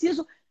seguinte, eu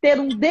preciso ter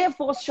um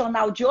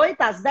devocional de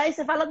 8 às 10,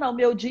 você fala, não,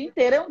 meu dia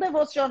inteiro é um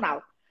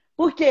devocional.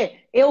 Por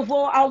quê? Eu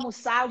vou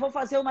almoçar, eu vou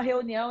fazer uma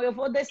reunião, eu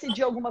vou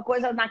decidir alguma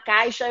coisa na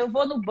caixa, eu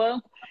vou no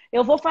banco,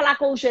 eu vou falar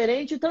com o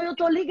gerente, então eu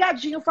estou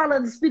ligadinho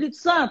falando, Espírito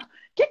Santo, o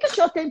que o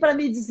senhor tem para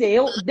me dizer?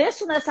 Eu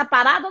desço nessa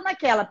parada ou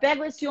naquela?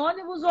 Pego esse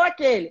ônibus ou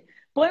aquele?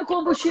 põe o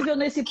combustível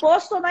nesse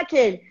posto ou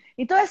naquele.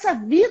 Então, essa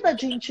vida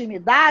de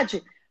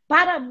intimidade,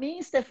 para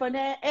mim,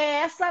 Stefania,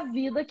 é essa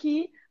vida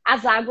que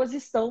as águas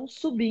estão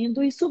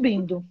subindo e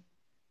subindo.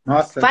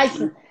 Nossa,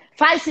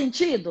 Faz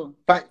sentido?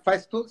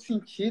 faz todo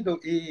sentido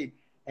e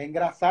é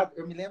engraçado.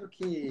 Eu me lembro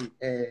que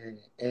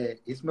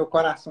isso meu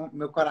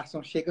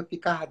coração chega a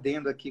ficar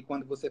ardendo aqui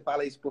quando você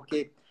fala isso,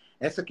 porque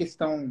essa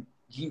questão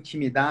de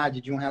intimidade,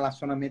 de um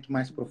relacionamento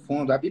mais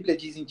profundo, a Bíblia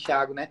diz em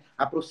Tiago, né?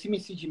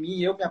 Aproxime-se de mim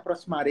e eu me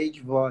aproximarei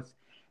de vós.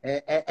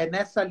 É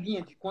nessa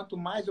linha de quanto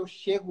mais eu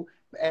chego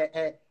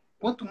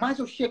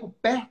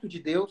perto de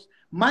Deus,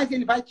 mais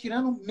Ele vai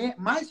tirando,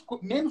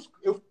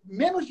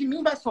 menos de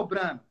mim vai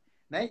sobrando.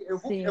 Né?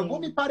 Eu vou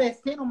me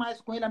parecendo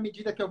mais com Ele à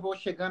medida que eu vou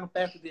chegando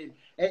perto dele.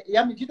 E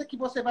à medida que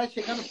você vai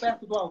chegando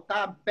perto do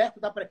altar, perto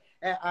da...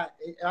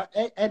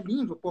 É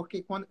lindo,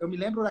 porque eu me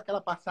lembro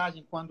daquela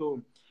passagem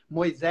quando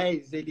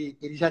Moisés, ele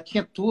já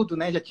tinha tudo,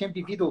 né? Já tinha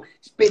vivido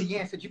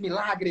experiência de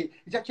milagre,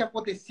 já tinha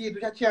acontecido,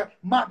 já tinha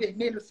mar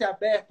vermelho ser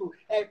aberto,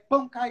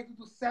 pão caído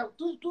do céu,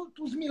 tudo,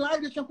 os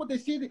milagres já tinham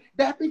acontecido.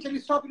 De repente ele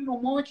sobe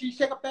no monte e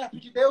chega perto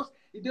de Deus,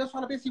 e Deus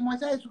fala bem assim,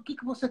 Moisés, o que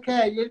você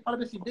quer? E ele fala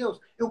bem assim, Deus,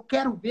 eu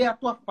quero ver a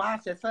tua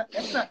face,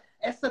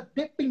 essa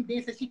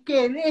dependência, esse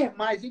querer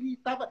mais. Ele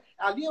estava,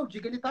 ali eu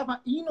digo, ele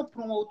estava indo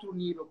para um outro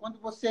nível. Quando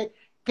você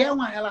quer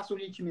uma relação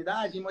de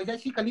intimidade,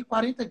 Moisés fica ali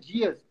 40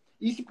 dias.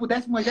 E se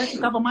pudesse, Moisés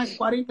ficava mais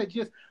 40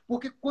 dias.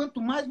 Porque quanto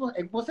mais...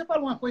 Você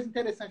falou uma coisa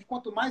interessante.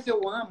 Quanto mais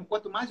eu amo,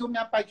 quanto mais eu me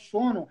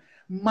apaixono,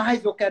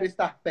 mais eu quero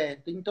estar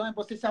perto. Então é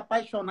você se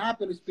apaixonar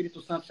pelo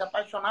Espírito Santo, se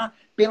apaixonar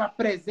pela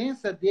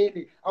presença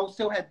dele ao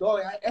seu redor.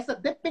 Essa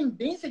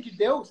dependência de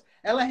Deus,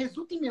 ela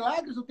resulta em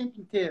milagres o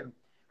tempo inteiro.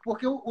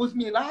 Porque os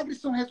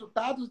milagres são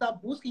resultados da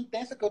busca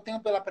intensa que eu tenho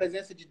pela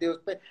presença de Deus.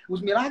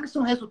 Os milagres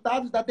são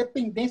resultados da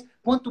dependência.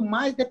 Quanto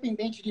mais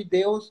dependente de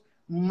Deus,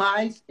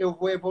 mais eu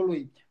vou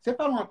evoluir. Você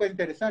falou uma coisa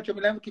interessante. Eu me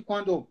lembro que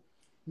quando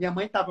minha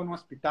mãe estava no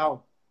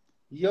hospital,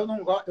 e eu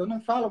não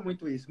falo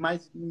muito isso,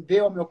 mas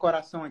veio ao meu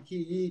coração aqui,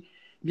 e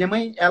minha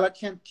mãe, ela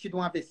tinha tido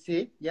um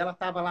AVC, e ela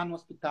estava lá no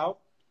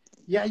hospital,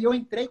 e aí eu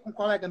entrei com um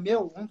colega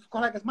meu, um dos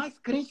colegas mais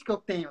crentes que eu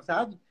tenho,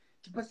 sabe?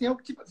 Tipo assim,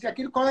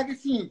 aquele colega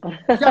assim,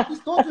 já fiz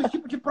todos os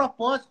tipos de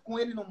propósito com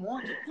ele no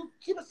monte,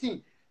 tipo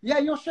assim. E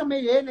aí eu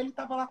chamei ele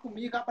estava lá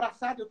comigo,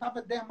 abraçado, eu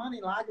estava derramando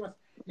em lágrimas.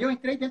 E eu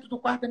entrei dentro do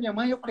quarto da minha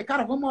mãe e eu falei,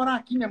 cara, vamos orar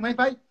aqui, minha mãe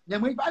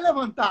vai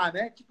levantar,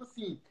 né? Tipo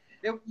assim.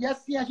 E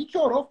assim, a gente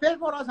orou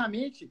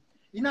fervorosamente.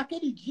 E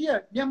naquele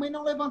dia, minha mãe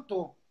não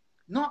levantou.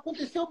 Não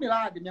aconteceu o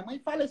milagre, minha mãe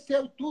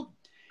faleceu e tudo.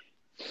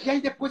 E aí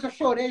depois eu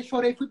chorei,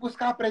 fui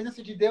buscar a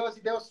presença de Deus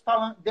e Deus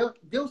falando,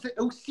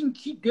 eu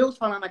senti Deus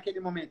falando naquele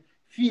momento,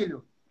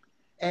 filho,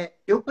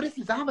 eu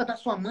precisava da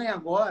sua mãe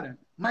agora,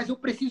 mas eu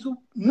preciso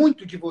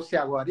muito de você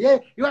agora.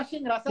 E eu achei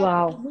engraçado,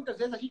 Uau. porque muitas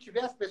vezes a gente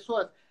vê as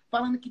pessoas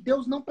falando que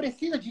Deus não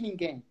precisa de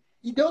ninguém.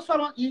 E Deus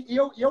falou,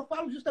 eu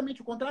falo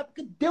justamente o contrário,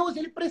 porque Deus,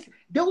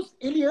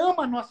 ele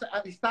ama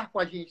estar com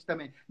a gente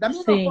também. Da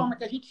mesma forma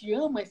que a gente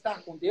ama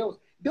estar com Deus,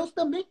 Deus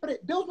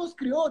nos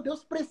criou,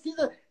 Deus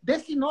precisa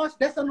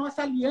dessa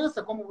nossa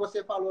aliança, como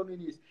você falou no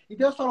início. E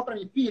Deus falou para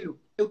mim,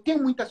 filho, eu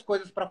tenho muitas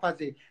coisas para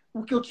fazer.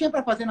 O que eu tinha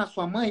para fazer na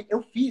sua mãe,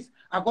 eu fiz.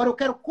 Agora eu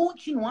quero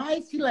continuar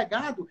esse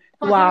legado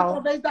fazendo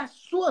através da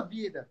sua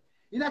vida.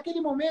 E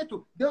naquele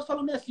momento, Deus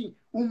falou-me assim,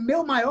 o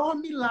meu maior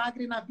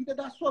milagre na vida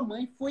da sua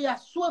mãe foi a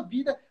sua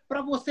vida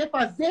para você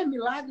fazer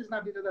milagres na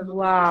vida das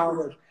outras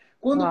pessoas.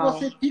 Quando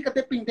você fica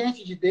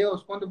dependente de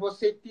Deus, quando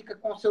você fica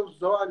com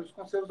seus olhos,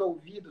 com seus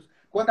ouvidos,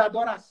 quando a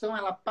adoração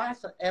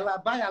ela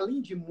vai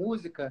além de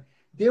música,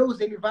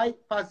 Deus ele vai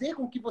fazer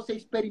com que você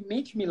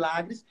experimente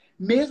milagres,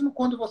 mesmo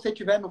quando você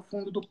estiver no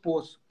fundo do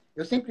poço.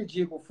 Eu sempre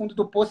digo, o fundo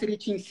do poço ele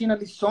te ensina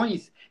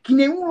lições que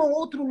nenhum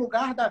outro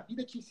lugar da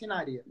vida te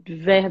ensinaria.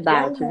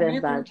 Verdade, é o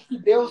momento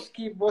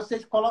que você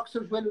coloca o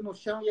seu joelho no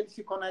chão e ele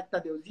se conecta a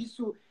Deus.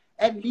 Isso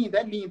é lindo,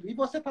 é lindo. E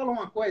você falou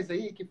uma coisa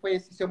aí, que foi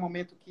esse seu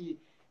momento que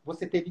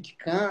você teve de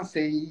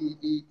câncer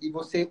e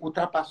você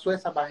ultrapassou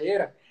essa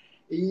barreira.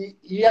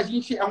 E a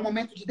gente é um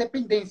momento de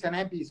dependência,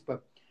 né,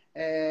 Bispa?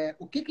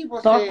 O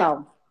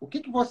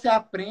que você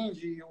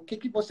aprende, o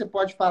que você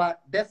pode falar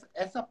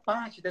dessa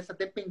parte, dessa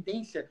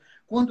dependência,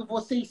 quando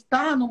você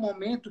está no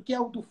momento que é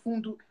o do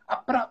fundo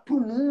para o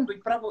mundo e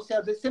para você,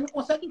 às vezes, você não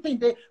consegue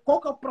entender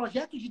qual que é o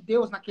projeto de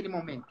Deus naquele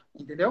momento,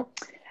 entendeu?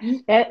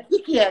 E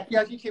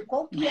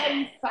qual que é o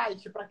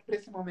insight para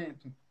esse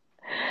momento?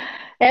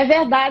 É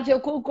verdade,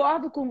 eu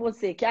concordo com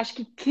você, que acho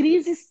que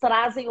crises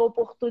trazem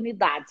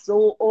oportunidades,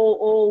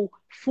 ou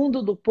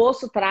fundo do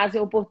poço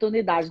trazem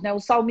oportunidades, né? O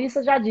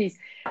salmista já diz,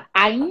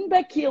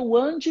 ainda que eu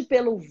ande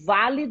pelo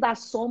vale da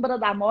sombra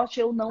da morte,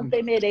 eu não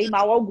temerei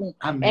mal algum.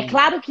 Amém. É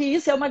claro que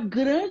isso é uma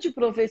grande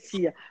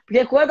profecia,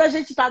 porque quando a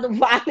gente está no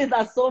vale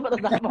da sombra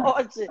da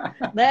morte,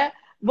 né?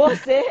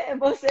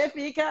 Você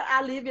fica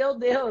ali, meu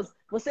Deus,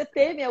 você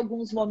teme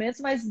alguns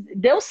momentos, mas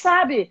Deus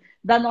sabe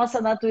da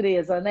nossa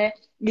natureza, né?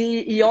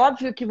 E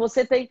óbvio que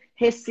você tem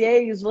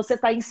receios, você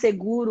está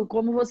inseguro,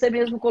 como você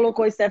mesmo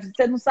colocou, Stephanie,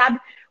 você não sabe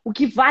o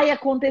que vai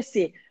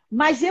acontecer.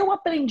 Mas eu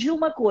aprendi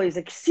uma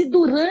coisa, que se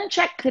durante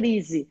a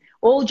crise,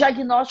 ou o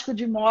diagnóstico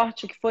de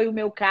morte, que foi o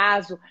meu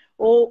caso,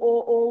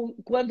 ou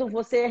quando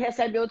você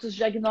recebe outros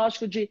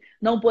diagnósticos de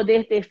não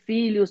poder ter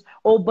filhos,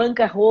 ou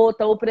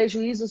bancarrota, ou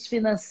prejuízos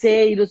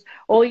financeiros,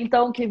 ou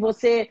então que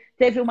você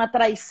teve uma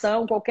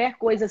traição, qualquer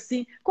coisa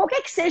assim,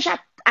 qualquer que seja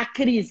a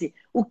crise,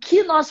 o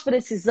que nós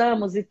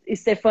precisamos,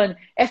 Stefane,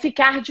 é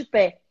ficar de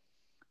pé.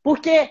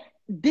 Porque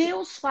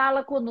Deus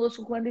fala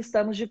conosco quando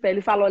estamos de pé.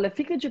 Ele fala, olha,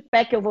 fica de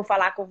pé que eu vou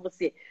falar com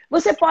você.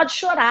 Você pode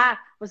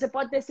chorar, você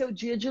pode ter seu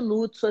dia de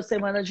luto, sua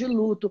semana de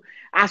luto,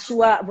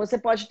 você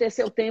pode ter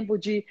seu tempo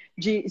de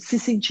se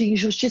sentir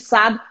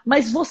injustiçado,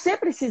 mas você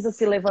precisa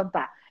se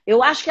levantar.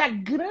 Eu acho que a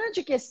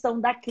grande questão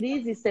da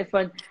crise,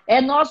 Stefane,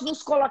 é nós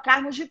nos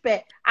colocarmos de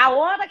pé. A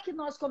hora que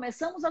nós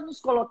começamos a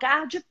nos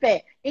colocar de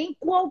pé, em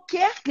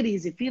qualquer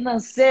crise,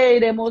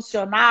 financeira,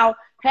 emocional,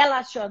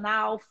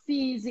 relacional,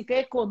 física,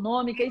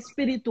 econômica,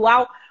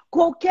 espiritual,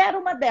 qualquer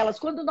uma delas,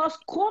 quando nós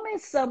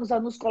começamos a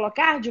nos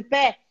colocar de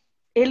pé,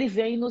 ele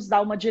vem e nos dá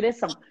uma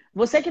direção.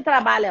 Você que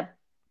trabalha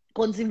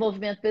com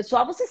desenvolvimento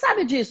pessoal, você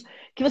sabe disso,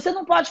 que você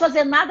não pode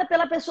fazer nada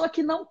pela pessoa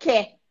que não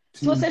quer.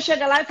 Se você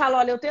chega lá e fala,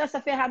 olha, eu tenho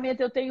essa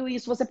ferramenta, eu tenho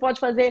isso, você pode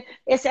fazer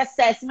esse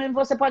assessment,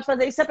 você pode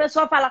fazer isso. Se a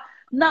pessoa fala,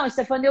 não,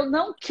 Stefane, eu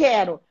não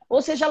quero.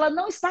 Ou seja, ela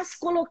não está se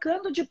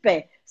colocando de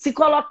pé. Se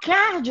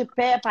colocar de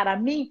pé, para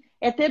mim,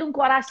 é ter um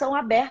coração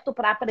aberto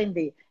para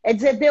aprender. É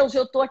dizer, Deus,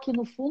 eu estou aqui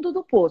no fundo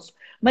do poço,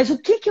 mas o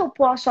que eu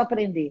posso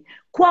aprender?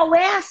 Qual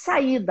é a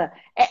saída?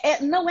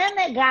 Não é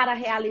negar a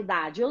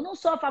realidade. Eu não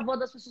sou a favor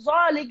das pessoas,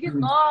 olha,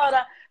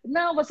 ignora.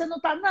 Não, você não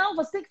está. Não,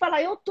 você tem que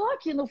falar, eu estou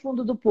aqui no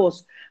fundo do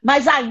poço.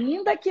 Mas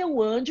ainda que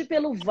eu ande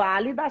pelo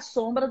vale da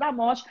sombra da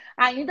morte,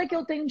 ainda que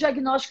eu tenha um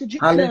diagnóstico de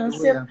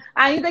câncer,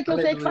 ainda que eu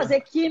tenha que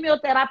fazer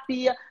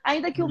quimioterapia,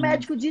 ainda que o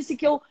médico disse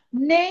que eu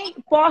nem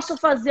posso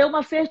fazer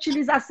uma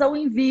fertilização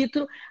in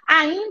vitro,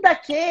 ainda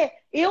que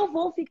eu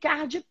vou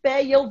ficar de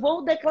pé e eu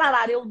vou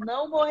declarar, eu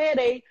não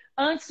morrerei,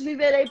 antes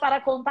viverei para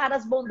contar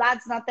as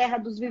bondades na terra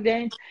dos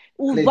viventes.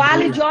 O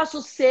vale de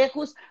ossos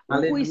secos,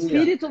 o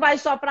Espírito vai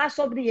soprar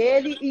sobre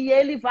ele e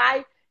ele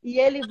vai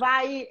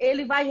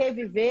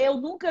reviver. Eu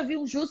nunca vi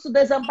um justo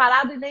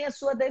desamparado e nem a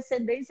sua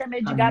descendência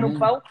mendigar o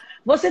pão.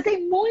 Você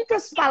tem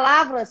muitas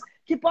palavras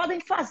que podem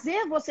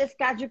fazer você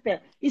ficar de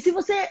pé. E se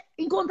você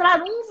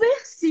encontrar um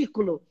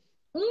versículo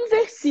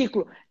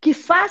que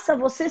faça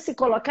você se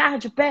colocar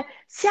de pé,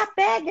 se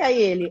apegue a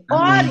ele,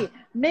 ore,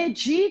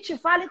 medite,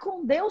 fale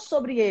com Deus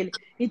sobre ele.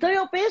 Então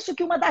eu penso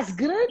que uma das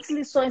grandes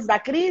lições da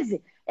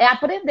crise é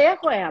aprender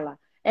com ela.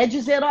 É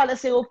dizer, olha,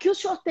 Senhor, o que o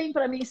Senhor tem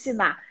para me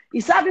ensinar?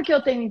 E sabe o que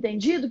eu tenho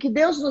entendido? Que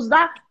Deus nos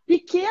dá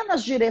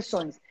pequenas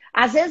direções.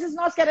 Às vezes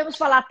nós queremos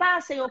falar,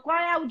 tá, Senhor, qual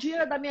é o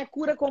dia da minha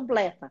cura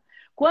completa?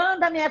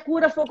 Quando a minha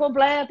cura for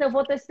completa, eu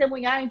vou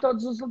testemunhar em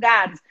todos os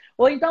lugares.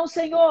 Ou então,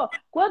 Senhor,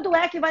 quando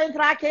é que vai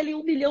entrar aquele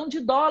 $1 milhão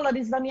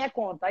na minha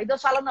conta? Aí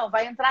Deus fala, não,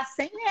 vai entrar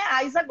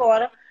R$100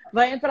 agora,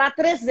 vai entrar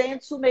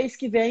 300 o mês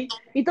que vem.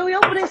 Então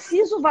eu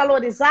preciso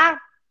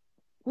valorizar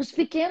os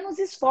pequenos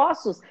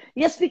esforços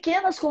e as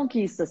pequenas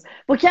conquistas.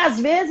 Porque às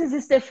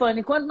vezes,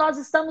 Stefane, quando nós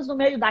estamos no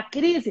meio da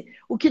crise,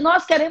 o que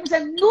nós queremos é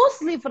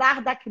nos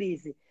livrar da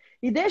crise.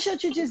 E deixa eu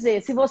te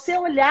dizer, se você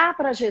olhar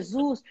para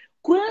Jesus,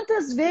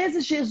 quantas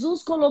vezes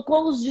Jesus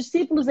colocou os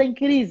discípulos em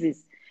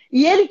crises?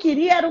 E ele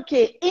queria era o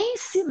quê?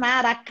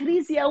 Ensinar. A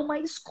crise é uma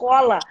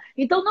escola.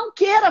 Então não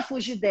queira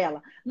fugir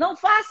dela. Não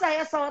faça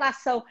essa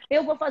oração.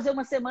 Eu vou fazer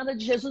uma semana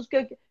de jejum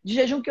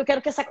porque eu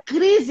quero que essa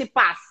crise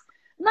passe.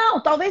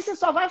 Não, talvez você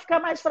só vai ficar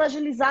mais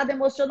fragilizado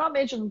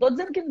emocionalmente. Eu não estou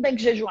dizendo que não tem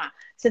que jejuar.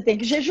 Você tem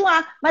que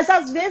jejuar. Mas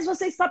às vezes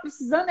você está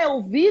precisando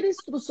ouvir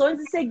instruções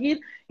e seguir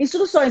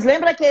instruções.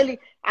 Lembra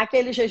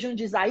aquele jejum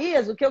de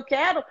Isaías? O que eu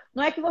quero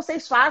não é que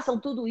vocês façam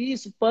tudo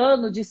isso,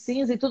 pano de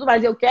cinza e tudo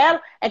mais. Eu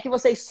quero é que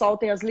vocês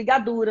soltem as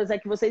ligaduras, é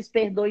que vocês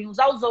perdoem uns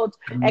aos outros,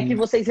 é que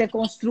vocês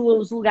reconstruam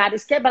os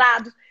lugares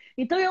quebrados.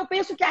 Então eu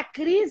penso que a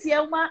crise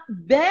é uma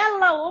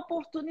bela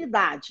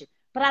oportunidade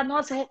para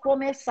nós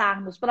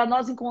recomeçarmos, para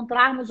nós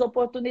encontrarmos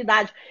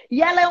oportunidade.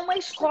 E ela é uma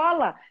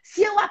escola.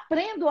 Se eu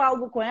aprendo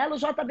algo com ela, o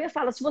JB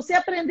fala, se você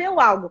aprendeu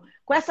algo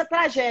com essa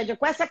tragédia,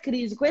 com essa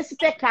crise, com esse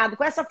pecado,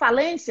 com essa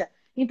falência,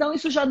 então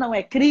isso já não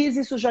é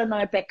crise, isso já não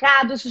é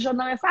pecado, isso já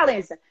não é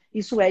falência.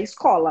 Isso é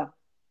escola.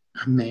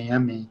 Amém,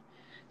 amém.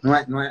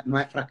 Não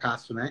é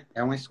fracasso, né?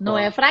 É uma escola. Não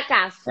é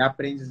fracasso. É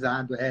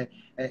aprendizado.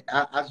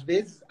 Às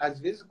vezes,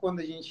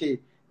 quando a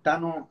gente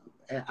está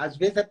às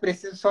vezes é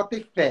preciso só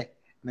ter fé,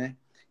 né?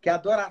 Que a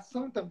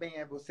adoração também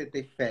é você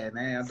ter fé,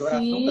 né? A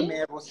adoração Sim. também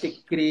é você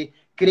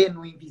crer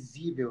no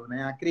invisível,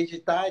 né?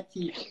 Acreditar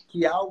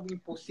que algo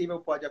impossível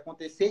pode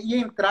acontecer e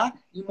entrar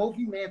em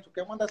movimento,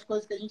 que é uma das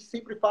coisas que a gente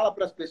sempre fala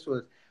para as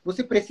pessoas.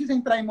 Você precisa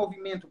entrar em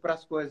movimento para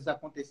as coisas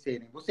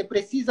acontecerem. Você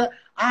precisa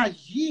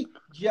agir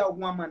de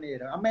alguma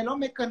maneira. O melhor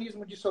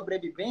mecanismo de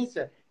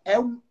sobrevivência é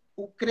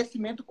o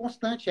crescimento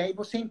constante, aí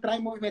você entrar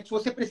em movimento.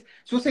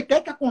 Se você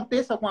quer que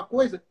aconteça alguma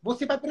coisa,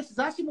 você vai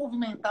precisar se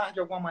movimentar de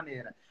alguma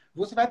maneira.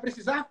 você vai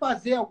precisar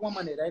fazer alguma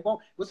maneira. É igual,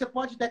 você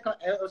pode declarar...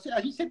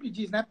 A gente sempre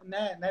diz, né,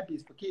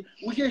 Bispo, que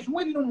o jejum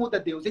ele não muda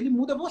Deus, ele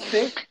muda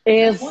você. Né?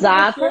 Quando você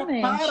para um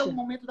Exatamente.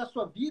 momento da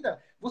sua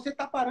vida, você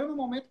está parando um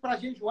momento para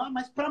jejuar,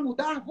 mas para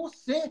mudar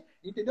você,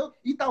 entendeu?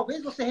 E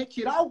talvez você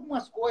retirar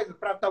algumas coisas,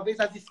 para talvez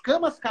as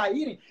escamas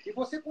caírem e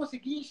você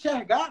conseguir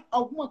enxergar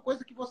alguma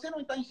coisa que você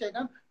não está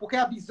enxergando, porque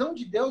a visão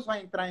de Deus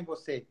vai entrar em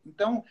você.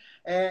 Então,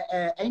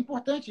 é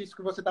importante isso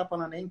que você está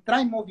falando, é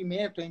entrar em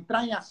movimento, é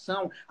entrar em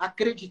ação,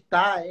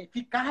 acreditar, é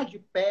ficar de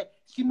pé,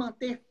 se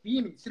manter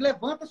firme. Se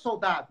levanta,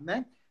 soldado,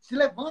 né? Se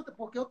levanta,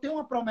 porque eu tenho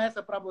uma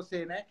promessa para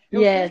você, né?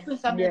 Eu sei os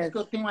pensamentos que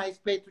eu tenho a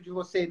respeito de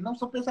você. Não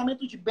são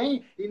pensamentos de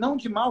bem e não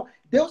de mal.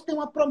 Deus tem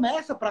uma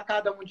promessa para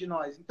cada um de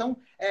nós. Então,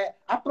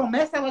 a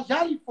promessa ela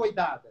já lhe foi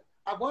dada.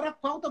 Agora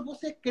falta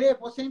você crer,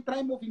 você entrar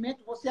em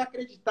movimento, você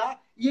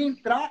acreditar e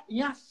entrar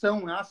em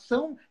ação. A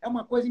ação é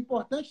uma coisa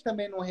importante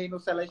também no reino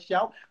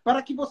celestial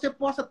para que você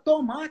possa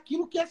tomar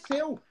aquilo que é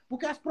seu.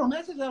 Porque as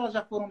promessas elas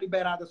já foram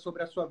liberadas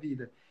sobre a sua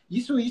vida.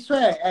 Isso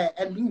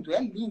é lindo,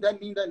 é lindo, é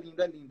lindo, é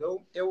lindo, é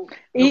lindo. Meu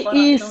E,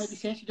 coração ele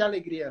se enche de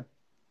alegria.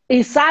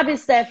 E sabe,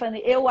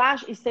 Stephanie, eu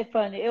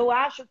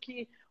acho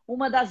que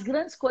uma das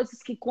grandes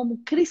coisas que, como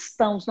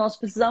cristãos, nós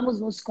precisamos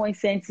nos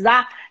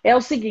conscientizar é o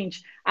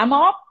seguinte: a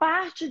maior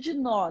parte de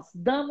nós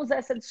damos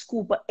essa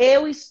desculpa,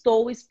 eu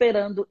estou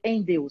esperando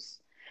em Deus.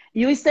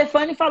 E o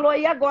Stephanie falou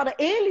aí agora,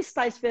 ele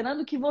está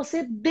esperando que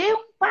você dê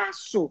um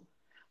passo.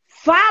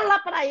 Fala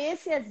para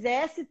esse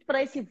exército,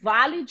 para esse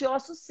vale de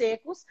ossos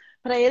secos,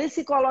 para eles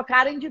se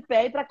colocarem de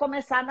pé e para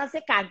começar a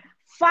nascer carne.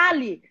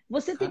 Fale,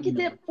 você tem que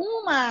ter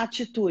uma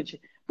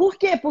atitude. Por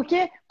quê?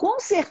 Porque, com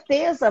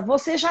certeza,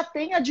 você já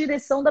tem a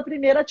direção da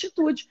primeira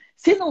atitude.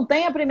 Se não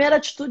tem, a primeira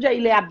atitude é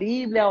ir ler a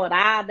Bíblia,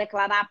 orar,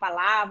 declarar a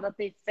palavra,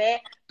 ter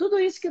fé. Tudo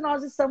isso que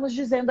nós estamos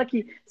dizendo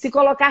aqui. Se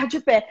colocar de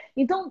pé.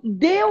 Então,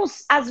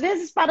 Deus, às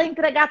vezes, para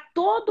entregar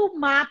todo o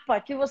mapa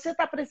que você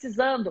está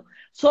precisando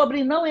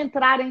sobre não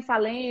entrar em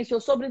falência, ou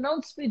sobre não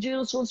despedir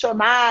os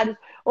funcionários,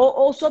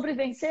 ou sobre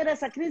vencer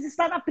essa crise,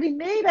 está na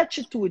primeira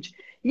atitude.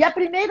 E a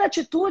primeira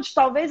atitude,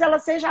 talvez ela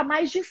seja a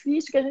mais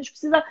difícil, que a gente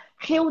precisa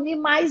reunir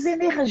mais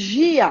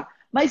energia.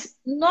 Mas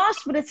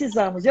nós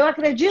precisamos. Eu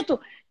acredito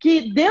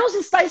que Deus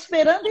está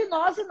esperando em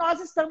nós e nós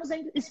estamos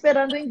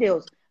esperando em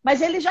Deus.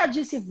 Mas Ele já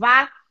disse,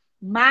 vá,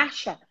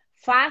 marcha,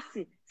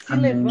 faça, se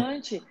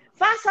levante,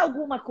 faça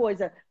alguma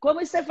coisa. Como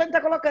o Stefano está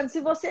colocando,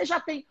 se você já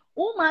tem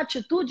uma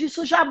atitude,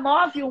 isso já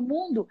move o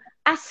mundo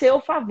a seu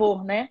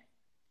favor, né?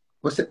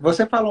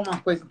 Você falou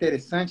uma coisa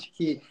interessante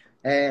que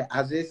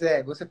às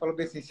vezes você falou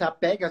bem assim, se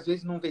apega às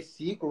vezes num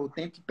versículo,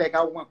 tente pegar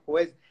alguma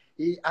coisa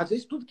e às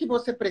vezes tudo que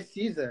você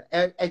precisa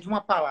é de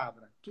uma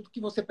palavra. Tudo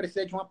que você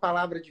precisa é de uma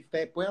palavra de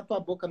fé. Põe a tua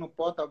boca no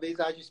pó, talvez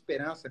haja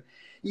esperança.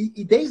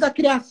 E desde a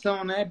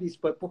criação, né,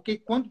 Bispo? Porque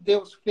quando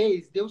Deus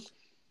fez,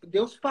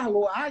 Deus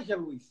falou, haja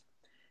luz.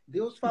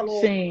 Deus falou,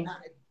 Sim.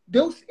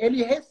 Deus,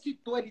 ele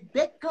recitou, ele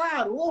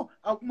declarou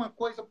alguma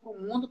coisa para o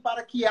mundo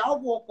para que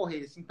algo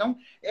ocorresse. Então,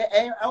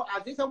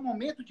 às vezes é o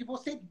momento de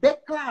você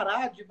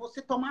declarar, de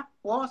você tomar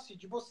posse,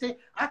 de você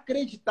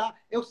acreditar.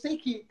 Eu sei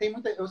que tem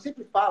muita... Eu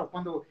sempre falo,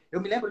 quando...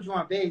 Eu me lembro de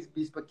uma vez,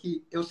 Bispo,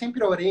 que eu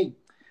sempre orei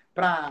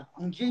para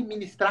um dia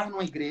ministrar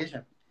numa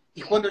igreja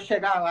e quando eu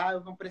chegar lá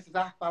eu não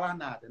precisar falar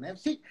nada, né?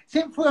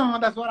 Sempre foi uma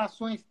das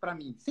orações para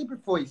mim. Sempre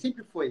foi,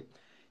 sempre foi.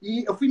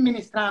 E eu fui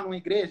ministrar numa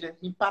igreja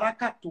em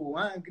Paracatu,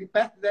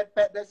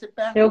 deve ser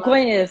perto eu lá.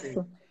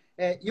 Conheço.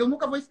 E eu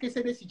nunca vou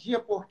esquecer desse dia,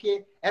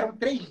 porque eram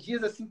 3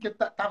 dias assim que eu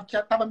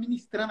estava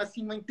ministrando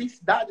assim, uma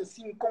intensidade,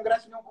 assim, um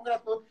congresso de um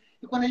congresso todo.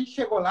 E quando a gente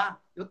chegou lá,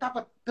 eu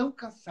estava tão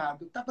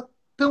cansado,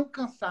 tão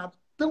cansado.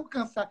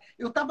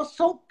 Eu estava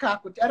só o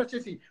caco. Era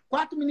assim,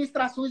 4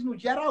 ministrações no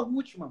dia, era a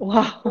última.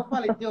 Uau. Eu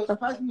falei, Deus,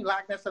 faz um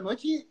milagre nessa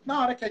noite. E na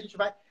hora que a gente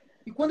vai...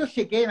 E quando eu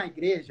cheguei na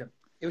igreja,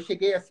 eu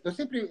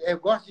sempre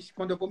gosto de,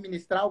 quando eu vou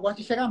ministrar, eu gosto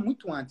de chegar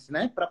muito antes,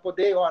 né? Para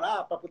poder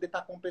orar, para poder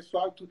estar com o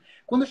pessoal e tudo.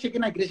 Quando eu cheguei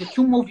na igreja,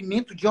 tinha um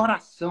movimento de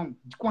oração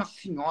com as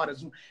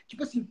senhoras.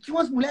 Tipo assim, tinha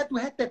umas mulheres do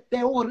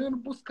reteté orando,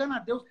 buscando a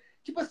Deus.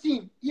 Tipo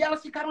assim, e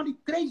elas ficaram ali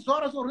 3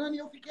 horas orando e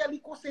eu fiquei ali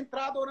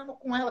concentrado orando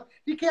com elas.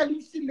 Fiquei ali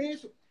em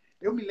silêncio.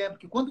 Eu me lembro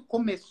que quando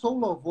começou o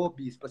louvor,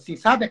 Bispo, assim,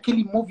 sabe?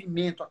 Aquele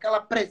movimento,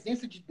 aquela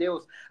presença de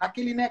Deus,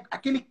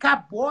 aquele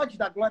cabode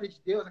da glória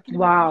de Deus, aquele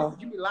movimento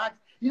de milagres.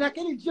 E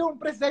naquele dia eu não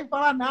precisei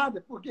falar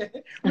nada,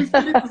 porque o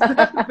Espírito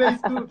Santo fez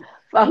tudo.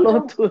 Falou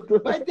então,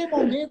 tudo. Vai ter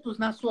momentos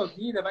na sua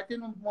vida, vai ter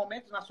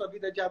momentos na sua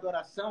vida de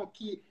adoração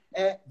que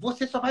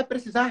você só vai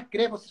precisar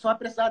crer, você só vai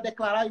precisar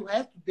declarar e o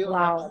resto Deus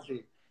vai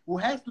fazer. O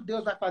resto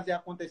Deus vai fazer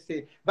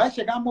acontecer. Vai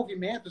chegar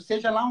movimento,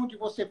 seja lá onde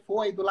você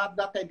for, aí do lado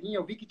da telinha.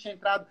 Eu vi que tinha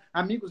entrado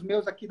amigos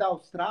meus aqui da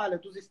Austrália,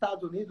 dos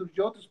Estados Unidos,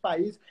 de outros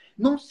países.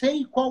 Não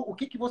sei o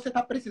que você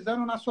está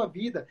precisando na sua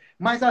vida,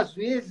 mas às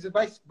vezes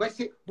vai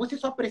ser, você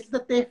só precisa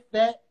ter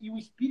fé e o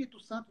Espírito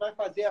Santo vai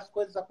fazer as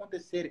coisas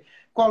acontecerem.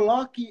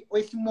 coloque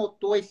esse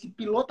motor, esse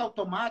piloto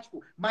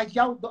automático, mas de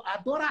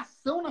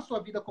adoração na sua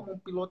vida como um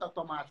piloto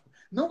automático.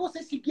 Não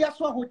você seguir a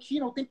sua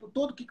rotina o tempo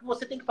todo, o que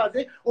você tem que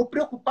fazer, ou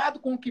preocupado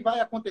com o que vai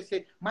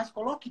acontecer. Mas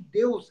coloque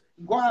Deus,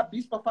 igual a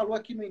bispa falou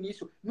aqui no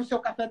início, no seu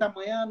café da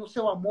manhã, no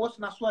seu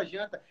almoço, na sua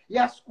janta.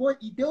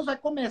 E Deus vai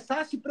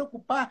começar a se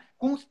preocupar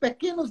com os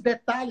pequenos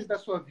detalhes da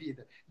sua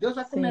vida. Deus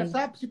vai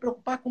começar a se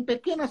preocupar com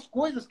pequenas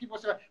coisas que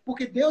você vai...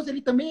 Porque Deus,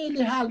 ele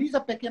realiza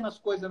pequenas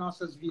coisas nas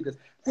nossas vidas.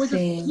 Coisas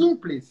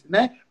simples,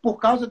 né? Por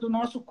causa do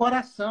nosso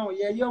coração.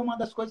 E aí é uma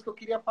das coisas que eu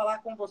queria falar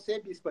com você,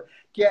 bispa,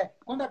 que é,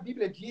 quando a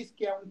Bíblia diz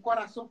que é um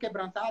coração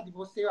quebrantado, e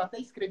você, eu até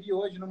escrevi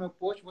hoje no meu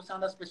post, você é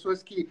uma das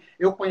pessoas que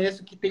eu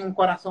conheço que tem um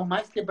coração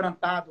mais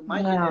quebrantado,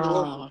 mais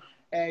generoso,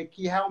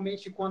 que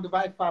realmente quando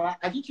vai falar...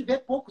 A gente vê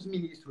poucos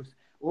ministros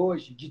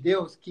hoje de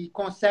Deus que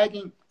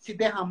conseguem se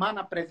derramar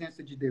na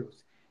presença de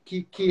Deus.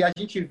 Que a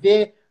gente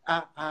vê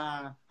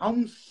a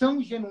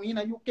unção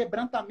genuína e o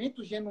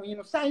quebrantamento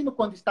genuíno saindo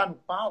quando está no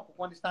palco,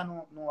 quando está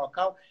no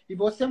local. E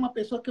você é uma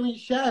pessoa que eu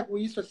enxergo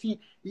isso assim,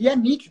 e é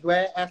nítido,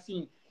 é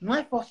assim, não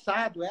é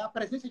forçado, é a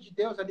presença de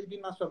Deus ali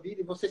vindo na sua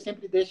vida e você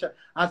sempre deixa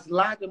as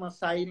lágrimas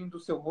saírem do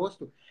seu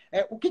rosto.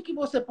 O que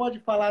você pode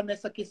falar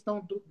nessa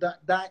questão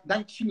da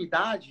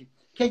intimidade,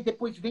 que aí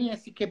depois vem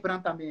esse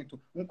quebrantamento?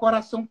 Um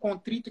coração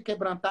contrito e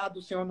quebrantado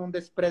o Senhor não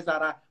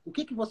desprezará. O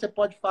que você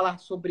pode falar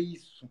sobre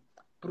isso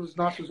para os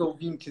nossos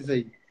ouvintes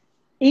aí?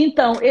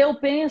 Então, eu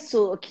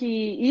penso que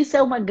isso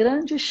é uma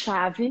grande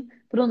chave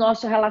para o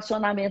nosso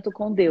relacionamento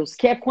com Deus,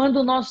 que é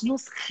quando nós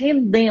nos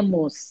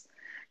rendemos,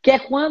 que é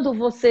quando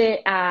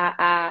você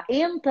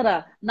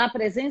entra na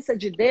presença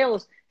de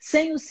Deus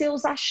sem os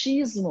seus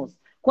achismos,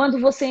 quando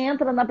você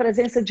entra na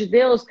presença de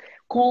Deus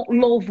com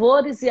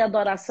louvores e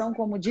adoração,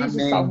 como diz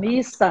o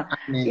salmista,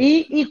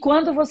 e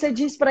quando você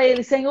diz para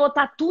ele, Senhor,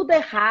 está tudo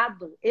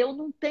errado, eu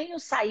não tenho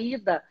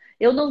saída,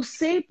 eu não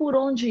sei por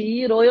onde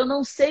ir, ou eu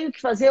não sei o que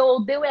fazer,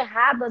 ou deu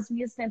errado as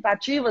minhas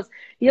tentativas,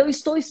 e eu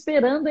estou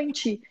esperando em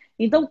Ti.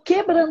 Então,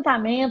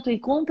 quebrantamento e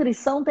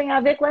contrição tem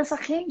a ver com essa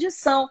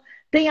rendição,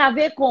 tem a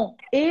ver com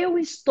eu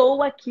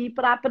estou aqui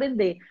para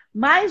aprender.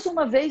 Mais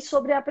uma vez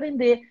sobre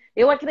aprender.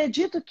 Eu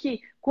acredito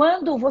que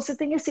quando você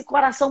tem esse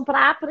coração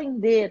para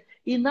aprender,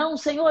 e não,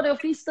 Senhor, eu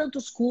fiz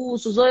tantos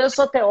cursos, ou eu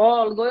sou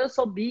teólogo, ou eu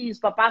sou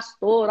bispo,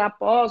 pastor,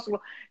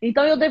 apóstolo,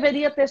 então eu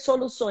deveria ter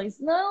soluções.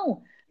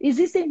 Não,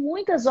 existem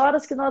muitas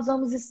horas que nós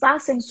vamos estar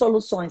sem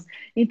soluções.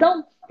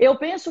 Então, eu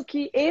penso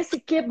que esse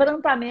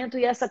quebrantamento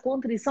e essa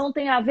contrição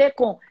tem a ver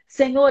com,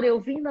 Senhor, eu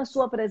vim na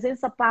sua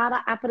presença para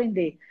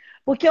aprender.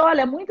 Porque,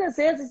 olha, muitas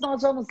vezes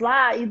nós vamos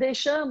lá e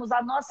deixamos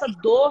a nossa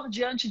dor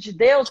diante de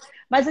Deus,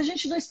 mas a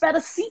gente não espera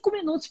 5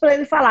 minutos para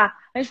Ele falar.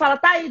 A gente fala,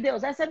 tá aí,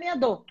 Deus, essa é a minha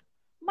dor.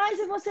 Mas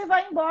e você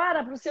vai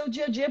embora para o seu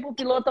dia a dia, para o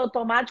piloto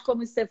automático,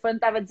 como o Stefano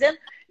estava dizendo,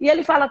 e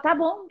ele fala, tá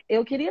bom,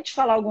 eu queria te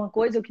falar alguma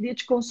coisa, eu queria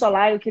te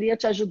consolar, eu queria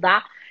te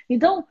ajudar.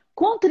 Então,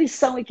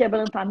 contrição e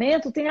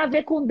quebrantamento tem a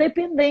ver com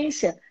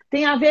dependência,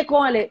 tem a ver com,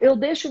 olha, eu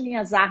deixo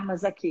minhas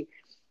armas aqui.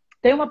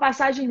 Tem uma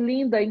passagem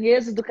linda em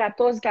Êxodo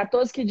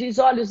 14:14 que diz,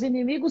 olha, os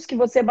inimigos que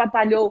você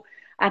batalhou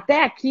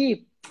até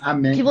aqui,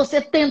 Amém. Que você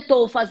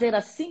tentou fazer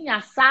assim,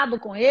 assado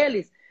com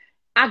eles,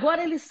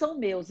 agora eles são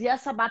meus. E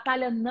essa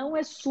batalha não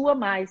é sua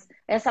mais.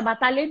 Essa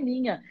batalha é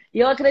minha. E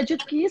eu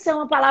acredito que isso é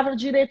uma palavra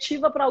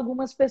diretiva para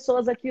algumas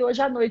pessoas aqui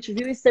hoje à noite,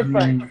 viu,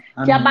 Stefano?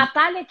 Que a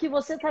batalha que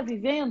você está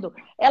vivendo,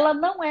 ela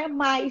não é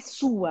mais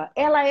sua.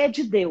 Ela é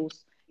de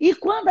Deus. E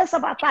quando essa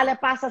batalha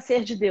passa a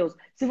ser de Deus?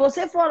 Se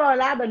você for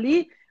olhar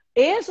ali,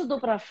 Êxodo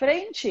para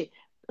frente,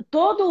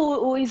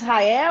 todo o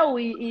Israel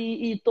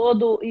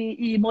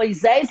e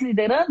Moisés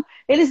liderando,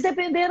 eles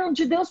dependeram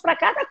de Deus para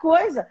cada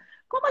coisa.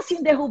 Como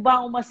assim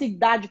derrubar uma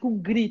cidade com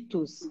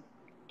gritos?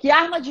 Que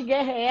arma de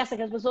guerra é essa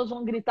que as pessoas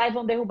vão gritar e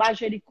vão derrubar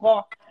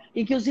Jericó?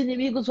 E que os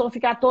inimigos vão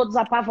ficar todos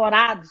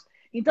apavorados?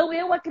 Então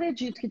eu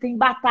acredito que tem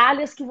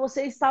batalhas que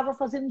você estava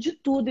fazendo de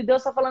tudo. E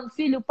Deus está falando,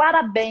 filho,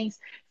 parabéns.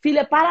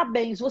 Filha,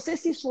 parabéns. Você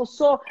se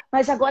esforçou,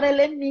 mas agora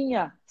ela é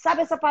minha.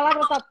 Sabe, essa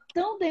palavra está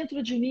tão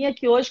dentro de mim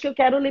aqui hoje que eu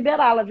quero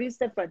liberá-la, viu,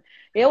 Stefano?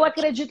 Eu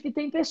acredito que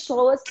tem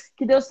pessoas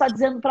que Deus está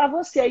dizendo para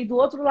você aí do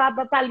outro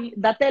lado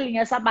da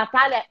telinha, essa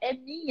batalha é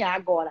minha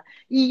agora.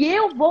 E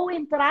eu vou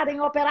entrar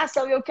em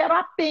operação. Eu quero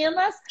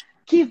apenas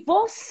que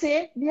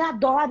você me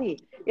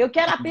adore. Eu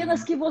quero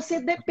apenas que você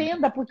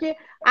dependa, porque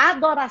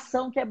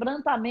adoração,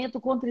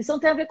 quebrantamento, contrição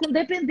tem a ver com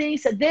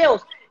dependência.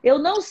 Deus, eu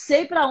não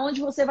sei para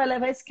onde você vai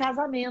levar esse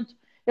casamento.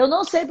 Eu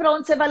não sei para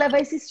onde você vai levar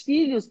esses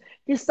filhos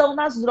que estão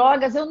nas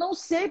drogas. Eu não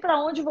sei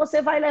para onde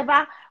você vai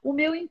levar o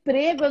meu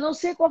emprego. Eu não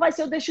sei qual vai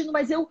ser o destino,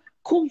 mas eu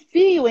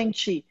confio em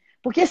ti.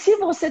 Porque se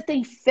você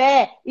tem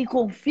fé e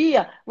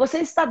confia, você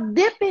está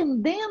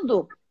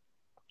dependendo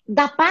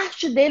da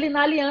parte dele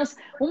na aliança.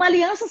 Uma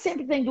aliança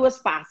sempre tem duas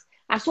partes.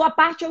 A sua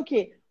parte é o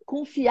quê?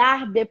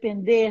 Confiar,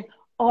 depender,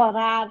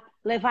 orar,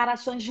 levar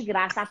ações de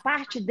graça. A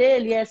parte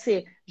dele é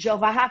ser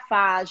Jeová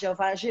Rafá,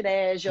 Jeová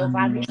Jiré,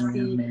 Jeová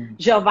Nissi,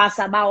 Jeová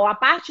Sabaó. A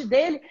parte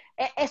dele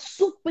é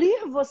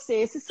suprir você.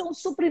 Esses são os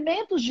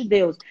suprimentos de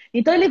Deus.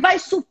 Então ele vai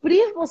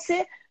suprir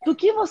você do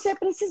que você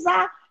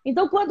precisar.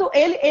 Então, quando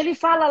ele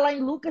fala lá em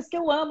Lucas, que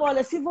eu amo,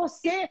 olha, se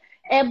você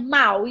é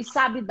mau e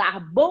sabe dar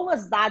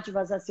boas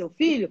dádivas a seu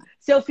filho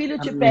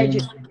te Amém. pede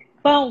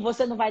pão,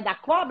 você não vai dar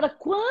cobra,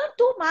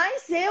 quanto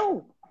mais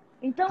eu.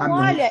 Então, Amém.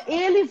 olha,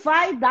 ele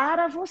vai dar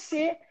a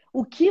você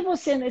o que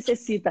você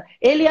necessita.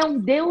 Ele é um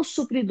Deus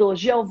supridor,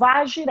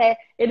 Jeová Jiré.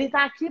 Ele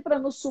está aqui para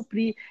nos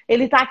suprir,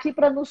 ele está aqui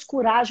para nos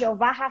curar,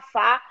 Jeová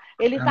Rafá.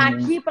 Ele está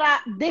Amém. aqui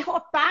para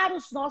derrotar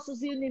os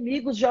nossos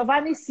inimigos, Jeová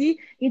Nissi.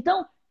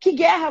 Então, que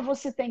guerra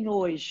você tem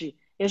hoje?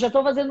 Eu já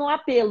estou fazendo um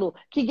apelo.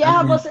 Que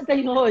guerra Amém. você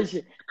tem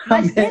hoje?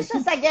 Mas Amém. deixa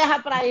essa guerra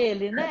para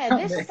ele, né?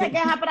 Amém. Deixa essa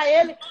guerra para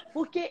ele,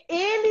 porque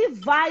ele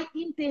vai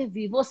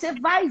intervir. Você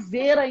vai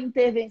ver a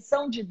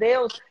intervenção de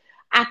Deus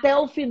até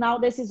o final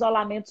desse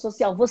isolamento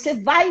social. Você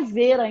vai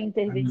ver a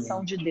intervenção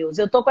Amém. de Deus.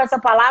 Eu estou com essa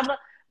palavra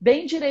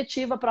bem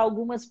diretiva para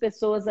algumas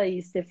pessoas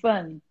aí,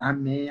 Stefane.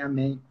 Amém,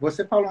 amém.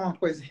 Você falou uma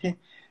coisa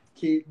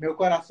que meu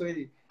coração,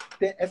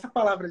 essa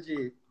palavra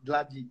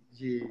lá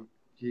de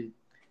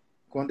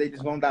quando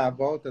eles vão dar a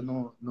volta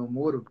no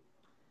muro,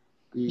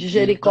 De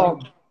Jericó.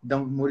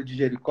 dão o muro de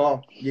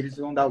Jericó, e eles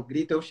vão dar o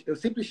grito, eu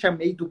sempre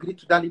chamei do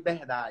grito da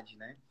liberdade,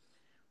 né?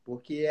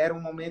 Porque era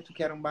um momento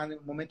que era um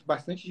momento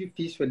bastante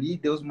difícil ali.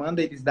 Deus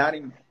manda eles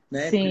darem,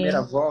 né,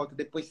 primeira volta,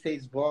 depois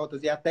 6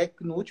 voltas, e até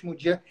que no último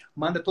dia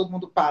manda todo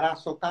mundo parar,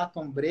 soltar a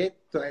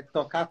trombeta,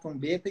 tocar a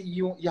trombeta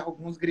e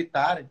alguns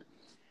gritarem.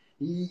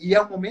 E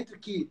é um momento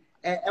que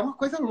é uma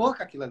coisa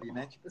louca aquilo ali,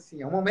 né? Tipo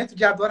assim, é um momento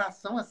de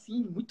adoração,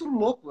 assim, muito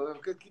louco,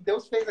 que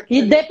Deus fez aquilo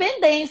E ali.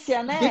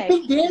 dependência, né?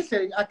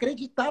 Dependência,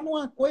 acreditar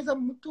numa coisa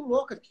muito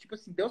louca. Que, tipo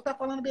assim, Deus está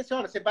falando bem assim,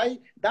 olha, você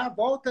vai dar a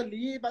volta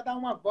ali, vai dar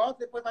uma volta,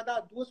 depois vai dar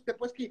 2,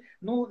 depois que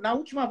na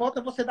última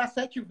volta você dá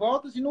 7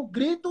 voltas, e no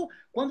grito,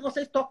 quando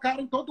vocês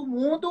tocarem todo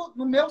mundo,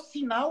 no meu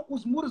sinal,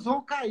 os muros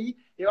vão cair.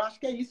 Eu acho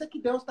que é isso que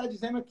Deus está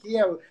dizendo aqui.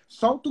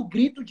 Solta o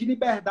grito de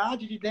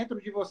liberdade de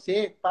dentro de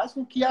você. Faz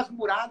com que as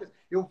muralhas...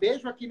 Eu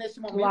vejo aqui nesse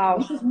momento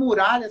muitas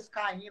muralhas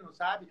caindo,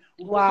 sabe?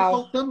 Você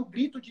soltando o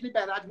grito de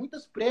liberdade.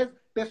 Muitas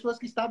pessoas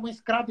que estavam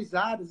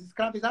escravizadas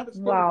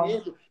pelo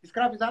medo,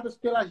 escravizadas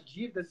pelas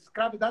dívidas,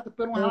 escravizadas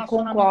por um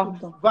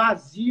relacionamento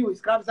vazio,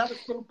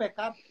 escravizadas pelo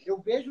pecado. Eu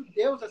vejo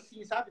Deus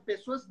assim, sabe?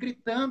 Pessoas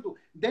gritando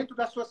dentro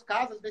das suas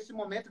casas nesse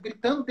momento,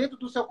 gritando dentro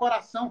do seu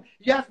coração,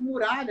 e as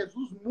muralhas,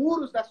 os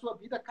muros da sua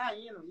vida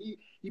caindo.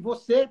 E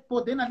você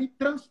podendo ali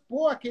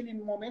transpor aquele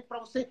momento para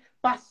você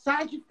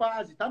passar de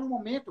fase. Tá no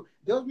momento,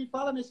 Deus me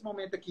fala nesse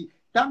momento aqui,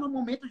 tá no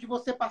momento de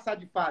você passar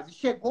de fase.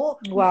 Chegou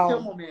o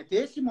seu momento.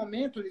 Esse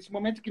momento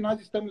que nós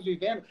estamos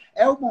vivendo,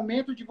 é o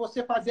momento de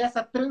você fazer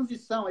essa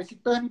transição, esse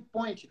turning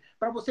point,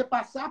 para você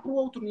passar para o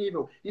outro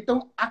nível.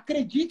 Então,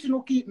 acredite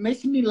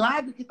nesse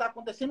milagre que está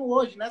acontecendo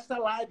hoje, nessa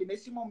live,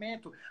 nesse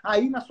momento,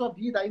 aí na sua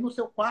vida, aí no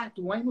seu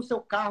quarto, aí no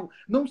seu carro.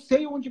 Não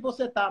sei onde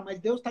você está, mas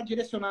Deus está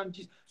direcionando.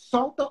 Diz,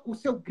 solta o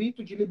seu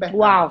grito de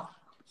liberdade.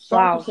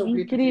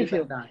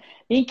 Incrível.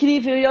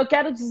 Incrível. E eu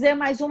quero dizer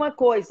mais uma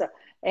coisa.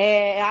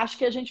 Acho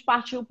que a gente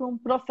partiu para um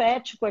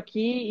profético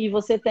aqui e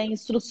você tem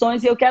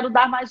instruções, e eu quero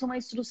dar mais uma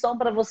instrução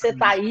para você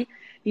estar aí,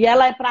 e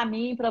ela é para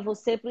mim, para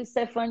você, para o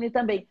Stefane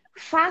também.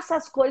 Faça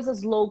as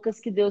coisas loucas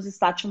que Deus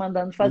está te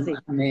mandando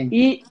fazer. Amém.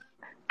 E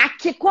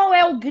aqui, qual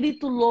é o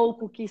grito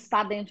louco que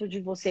está dentro de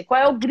você? Qual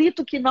é o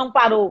grito que não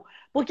parou?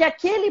 Porque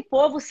aquele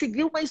povo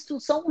seguiu uma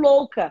instrução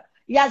louca.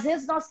 E às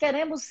vezes nós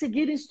queremos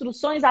seguir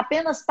instruções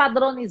apenas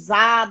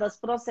padronizadas,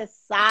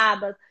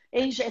 processadas,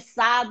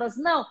 engessadas.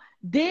 Não,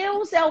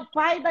 Deus é o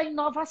pai da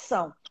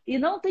inovação. E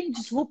não tem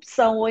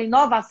disrupção ou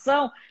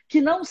inovação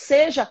que não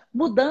seja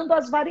mudando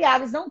as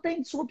variáveis. Não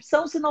tem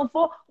disrupção se não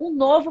for um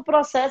novo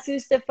processo. E o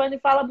Stefane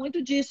fala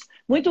muito disso,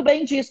 muito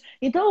bem disso.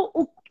 Então,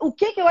 o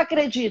que eu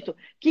acredito?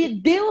 Que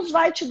Deus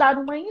vai te dar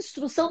uma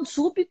instrução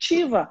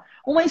disruptiva,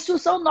 uma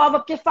instrução nova,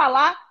 porque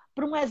falar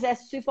para um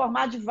exército se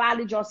formar de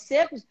vale de ossos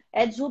secos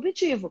é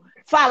disruptivo.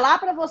 Falar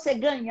para você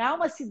ganhar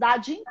uma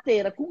cidade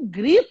inteira com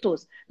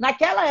gritos,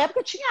 naquela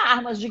época tinha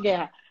armas de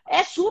guerra.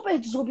 É super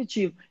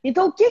disruptivo.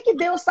 Então, o que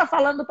Deus está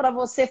falando para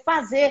você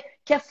fazer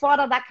que é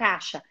fora da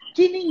caixa?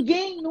 Que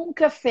ninguém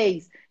nunca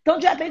fez. Então,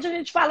 de repente, a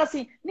gente fala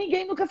assim,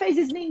 ninguém nunca fez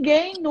isso.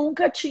 Ninguém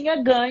nunca tinha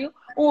ganho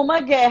uma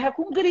guerra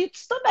com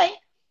gritos também.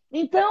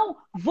 Então,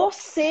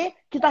 você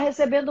que está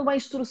recebendo uma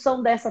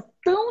instrução dessa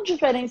tão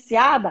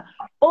diferenciada,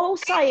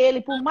 ouça ele,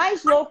 por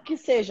mais louco que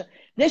seja.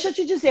 Deixa eu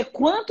te dizer,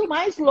 quanto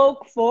mais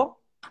louco for,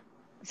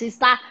 você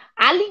está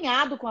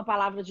alinhado com a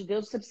palavra de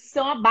Deus, você precisa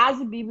ter uma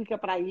base bíblica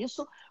para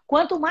isso.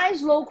 Quanto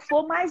mais louco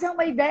for, mais é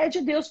uma ideia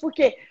de Deus,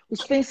 porque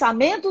os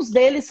pensamentos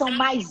dele são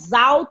mais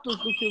altos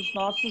do que os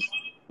nossos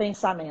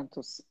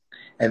pensamentos.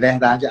 É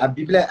verdade. A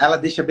Bíblia, ela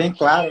deixa bem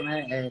claro,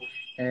 né?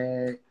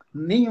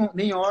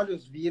 Nem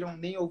olhos viram,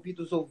 nem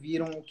ouvidos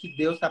ouviram o que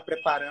Deus está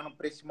preparando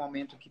para esse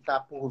momento que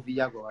está por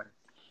vir agora.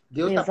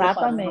 Deus está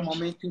preparando um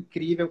momento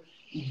incrível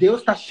e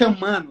Deus está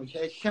chamando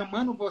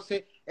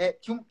você.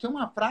 Tinha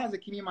uma frase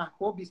que me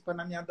marcou, Bispa,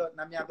 na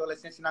minha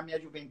adolescência e na minha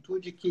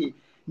juventude, que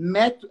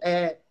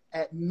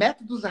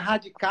métodos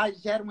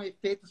radicais geram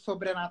efeitos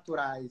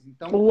sobrenaturais.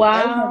 Então,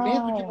 é o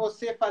momento de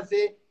você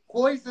fazer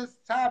coisas,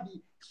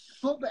 sabe,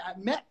 sobre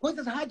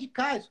coisas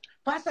radicais.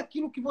 Faça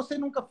aquilo que você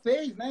nunca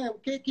fez, né? O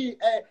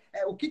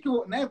que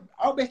né?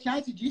 Albert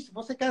Einstein disse,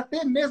 você quer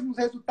ter mesmos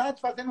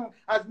resultados fazendo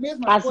as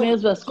mesmas As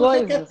coisas? mesmas Se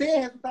você quer coisas? ter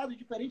resultados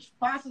diferentes,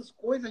 faça as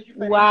coisas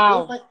diferentes.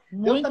 Uau, Deus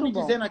está muito me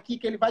bom. dizendo aqui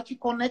que ele vai te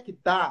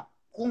conectar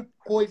com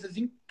coisas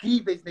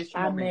incríveis neste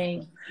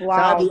momento, Amém. Uau.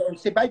 sabe?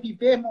 Você vai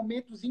viver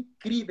momentos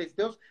incríveis.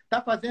 Deus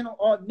está fazendo,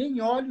 ó,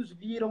 nem olhos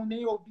viram,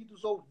 nem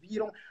ouvidos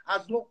ouviram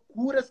as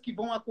loucuras que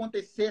vão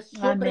acontecer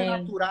Amém.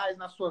 sobrenaturais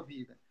na sua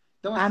vida.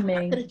 Então, assim, Amém.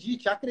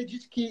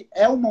 acredite que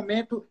é o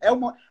momento,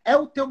 é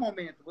o teu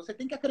momento. Você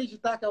tem que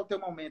acreditar que é o teu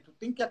momento,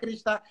 tem que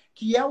acreditar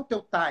que é o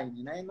teu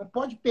time, né? Não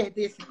pode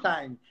perder esse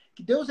time.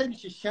 Que Deus, ele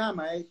te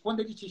chama,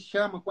 quando ele te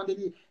chama,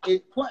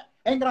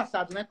 é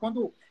engraçado, né?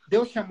 Quando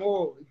Deus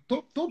chamou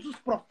todos os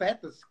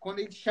profetas, quando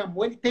ele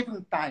chamou, ele teve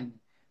um time,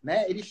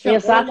 né? Ele chamou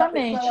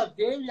Exatamente. e a pessoa ela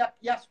veio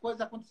e as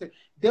coisas aconteceram.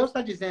 Deus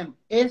está dizendo,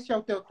 esse é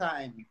o teu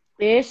time.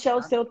 Este é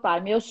o seu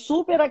time. Eu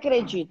super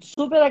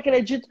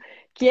acredito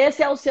que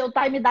esse é o seu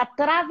time da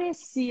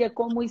travessia,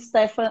 como o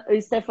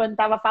Stefano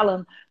estava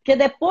falando. Porque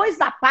depois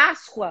da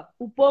Páscoa,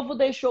 o povo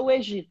deixou o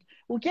Egito.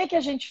 O que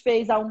a gente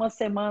fez há uma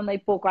semana e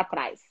pouco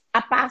atrás?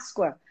 A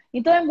Páscoa.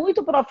 Então é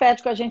muito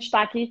profético a gente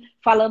estar aqui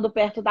falando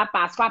perto da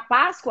Páscoa. A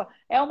Páscoa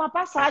é uma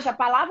passagem. A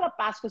palavra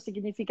Páscoa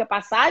significa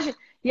passagem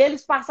e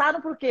eles passaram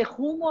por quê?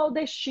 Rumo ao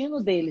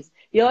destino deles.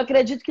 E eu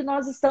acredito que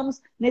nós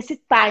estamos nesse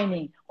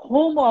timing,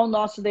 rumo ao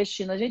nosso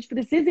destino. A gente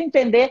precisa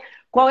entender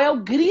qual é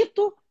o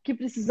grito que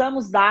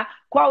precisamos dar,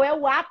 qual é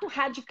o ato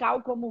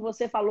radical, como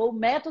você falou, o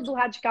método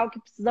radical que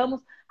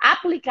precisamos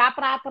aplicar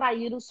para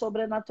atrair o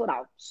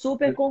sobrenatural.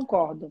 Super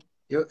concordo.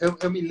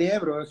 Eu me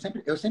lembro,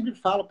 eu sempre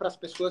falo para as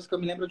pessoas que eu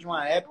me lembro de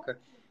uma época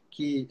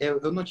que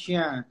eu não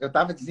tinha, eu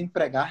estava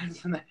desempregado,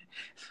 né?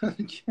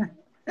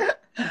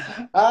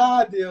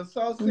 Ah, Deus,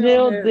 só o Senhor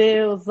Meu mesmo.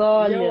 Deus,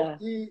 olha.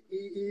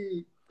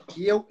 E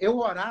eu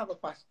orava,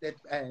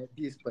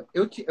 bispa,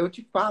 eu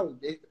te falo,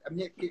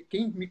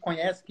 quem me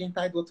conhece, quem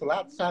está aí do outro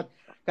lado, sabe?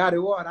 Cara,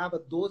 eu orava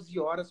 12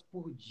 horas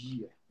por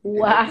dia.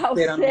 Uau,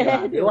 Esperando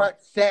sério?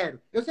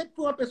 sério. Eu sempre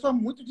fui uma pessoa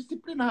muito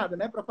disciplinada,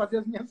 né? Para fazer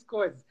as minhas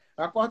coisas.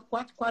 Eu acordo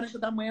 4h40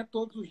 da manhã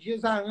todos os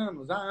dias há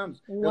anos. Uau.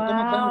 Eu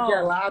tomo banho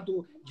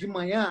gelado de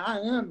manhã há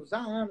anos.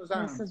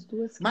 Essas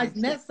duas Mas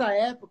caixas. nessa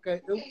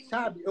época, eu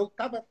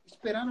estava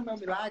esperando o meu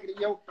milagre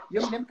e eu me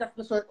lembro que as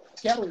pessoas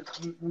quero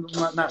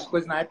nas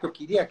coisas na época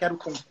que eu queria, quero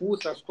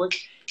concurso, as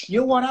coisas. E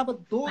eu orava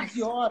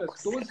 12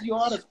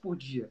 horas por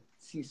dia.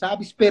 Assim,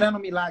 sabe? Esperando o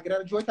milagre.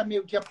 Era de 8 a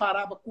meio-dia,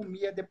 parava,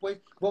 comia, depois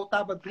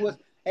voltava 2.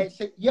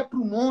 Você ia para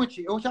o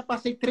monte, eu já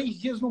passei 3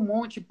 dias no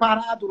monte,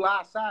 parado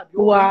lá, sabe?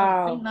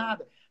 Orando, sem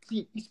nada.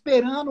 Assim,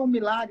 esperando o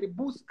milagre,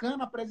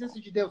 buscando a presença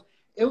de Deus.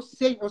 Eu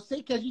sei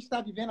que a gente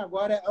está vivendo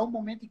agora, é um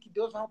momento em que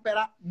Deus vai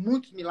operar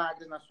muitos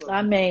milagres na sua vida.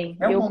 Amém.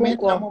 Eu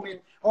concordo. É um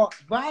momento. Ó,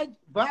 vai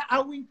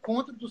ao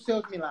encontro dos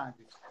seus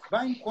milagres.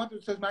 Vai ao encontro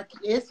dos seus milagres.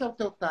 Esse é o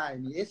teu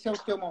time, esse é o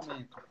teu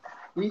momento.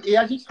 E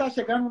a gente está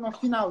chegando no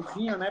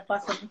finalzinho, né?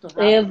 Passa muito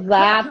rápido.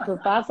 Exato,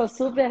 passa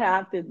super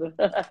rápido.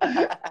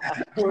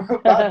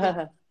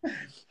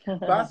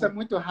 Passa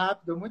muito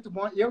rápido, muito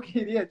bom. E eu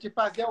queria te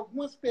fazer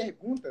algumas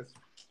perguntas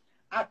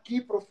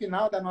aqui para o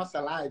final da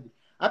nossa live.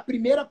 A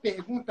primeira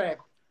pergunta é,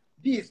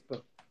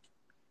 bispa,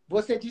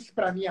 você disse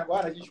para mim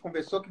agora, a gente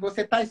conversou, que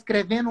você está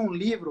escrevendo um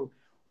livro.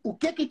 O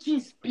que te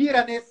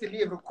inspira nesse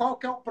livro? Qual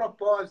que é o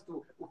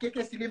propósito? O que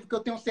é esse livro que eu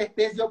tenho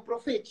certeza, e eu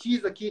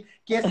profetizo aqui,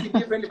 que esse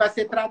livro ele vai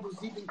ser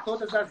traduzido em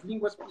todas as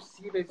línguas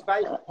possíveis,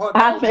 vai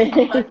rodar, vai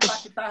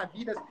impactar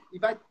vidas e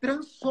vai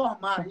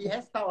transformar e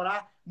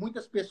restaurar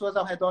muitas pessoas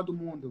ao redor do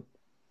mundo.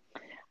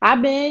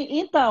 Amém.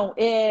 Então,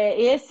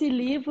 esse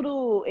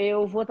livro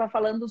eu vou estar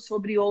falando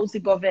sobre Ouse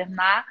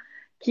Governar,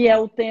 que é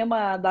o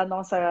tema da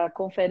nossa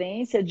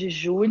conferência de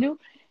julho.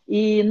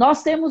 E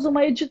nós temos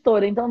uma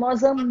editora, então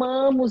nós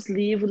amamos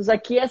livros.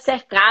 Aqui é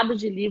cercado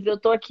de livros. Eu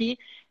estou aqui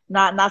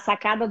na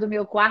sacada do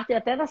meu quarto e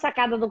até na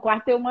sacada do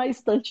quarto tem uma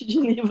estante de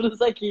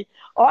livros aqui.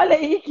 Olha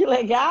aí que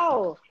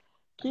legal!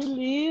 Que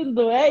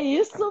lindo! É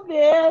isso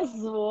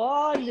mesmo!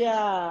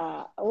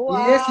 Olha!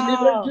 Uau! E esse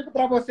livro eu digo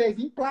para vocês,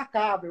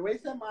 implacável.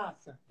 Esse é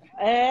massa.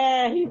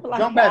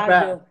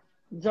 Implacável.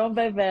 John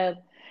Bevere.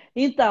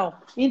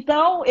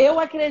 Então, eu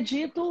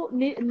acredito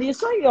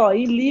nisso aí, ó,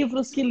 em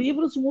livros, que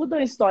livros mudam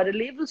a história.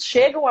 Livros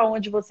chegam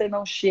aonde você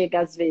não chega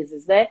às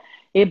vezes, né?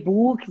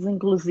 E-books,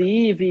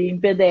 inclusive, em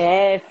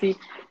PDF,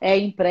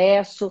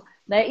 impresso,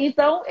 né?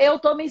 Então, eu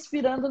estou me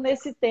inspirando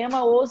nesse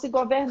tema Ouse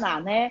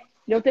Governar, né?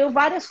 Eu tenho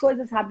várias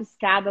coisas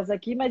rabiscadas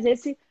aqui, mas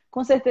esse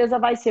com certeza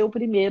vai ser o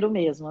primeiro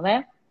mesmo,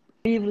 né?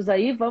 Livros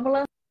aí, vamos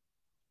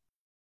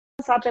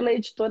lançar pela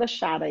editora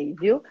Chara aí,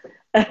 viu?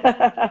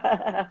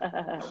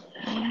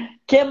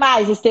 Que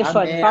mais,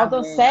 Stefani?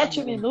 Faltam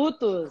 7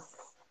 minutos.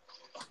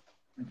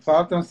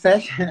 Faltam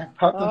 7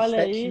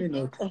 aí.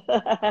 minutos.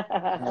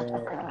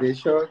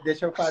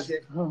 Deixa eu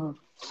fazer.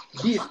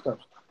 Bispa,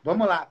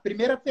 vamos lá.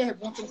 Primeira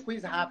pergunta, um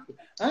quiz rápido.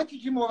 Antes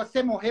de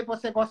você morrer,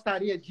 você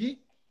gostaria de?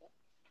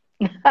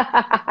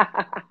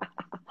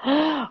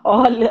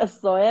 Olha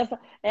só,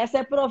 essa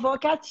é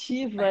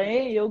provocativa,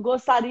 hein? Eu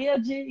gostaria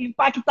de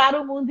impactar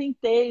o mundo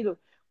inteiro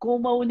com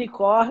uma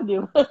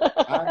unicórnio.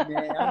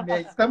 Amém,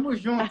 amém. Estamos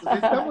juntos,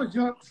 estamos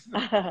juntos.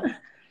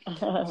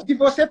 Se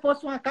você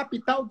fosse uma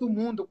capital do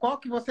mundo, qual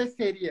que você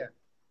seria?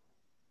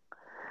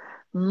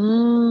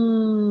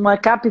 Uma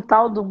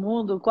capital do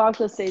mundo, qual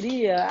que eu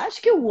seria?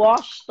 Acho que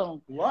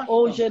Washington ou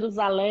Washington?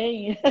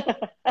 Jerusalém.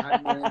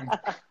 Amém.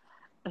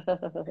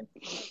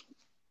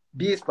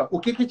 Bispa, o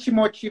que que te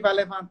motiva a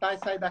levantar e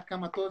sair da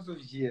cama todos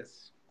os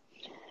dias?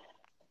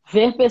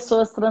 Ver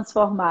pessoas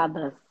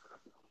transformadas.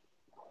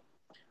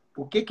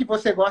 O que que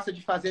você gosta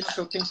de fazer no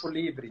seu tempo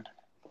livre?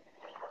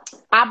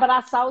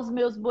 Abraçar os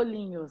meus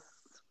bolinhos.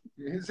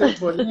 E seus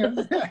bolinhos?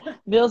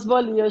 Meus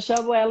bolinhos, eu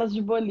chamo elas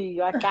de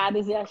bolinho, a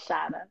Caris e a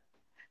Chara.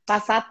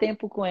 Passar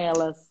tempo com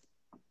elas.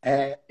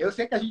 Eu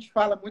sei que a gente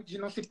fala muito de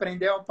não se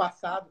prender ao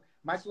passado,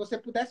 mas se você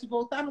pudesse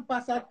voltar no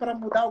passado para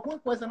mudar alguma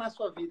coisa na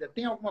sua vida,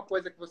 tem alguma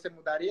coisa que você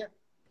mudaria?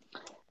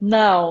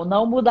 Não,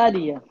 não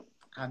mudaria.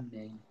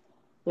 Amém.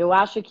 Eu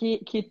acho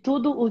que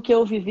tudo o que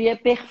eu vivi é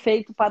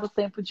perfeito para o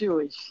tempo de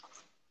hoje.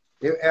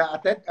 Eu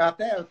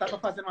estava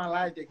fazendo uma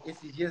live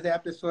esses dias, aí a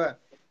pessoa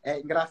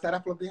engraçada,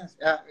 ela falou bem assim,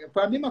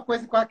 foi a mesma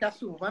coisa que a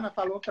Silvana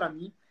falou para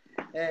mim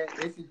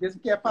esses dias,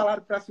 porque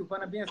falaram para a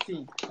Silvana bem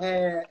assim,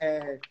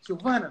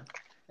 Silvana,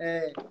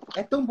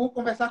 é tão bom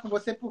conversar com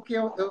você porque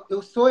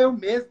eu sou eu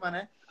mesma,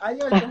 né? Aí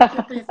eu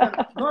fiquei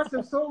pensando, nossa,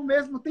 eu sou o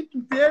mesmo o tempo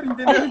inteiro,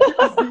 entendeu?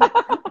 Tipo assim.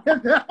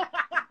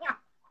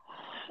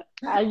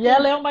 Aí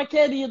ela é uma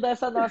querida,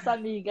 essa nossa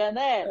amiga,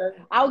 né?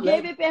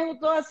 Alguém me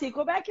perguntou assim,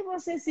 como é que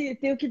você se...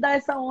 Tenho que dar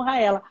essa honra a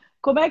ela.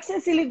 Como é que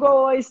você se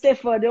ligou,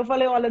 Stefania? Eu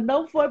falei, olha,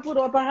 não foi por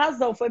outra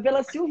razão, foi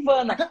pela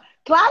Silvana.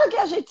 Claro que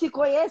a gente se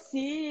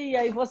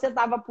conhecia e você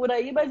estava por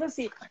aí, mas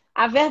assim,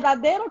 a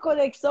verdadeira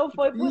conexão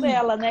foi por Sim.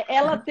 ela, né?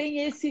 Ela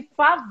tem esse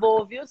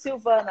favor, viu,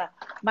 Silvana?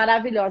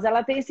 Maravilhosa.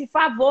 Ela tem esse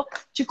favor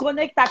de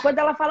conectar. Quando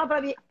ela fala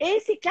para mim,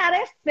 esse cara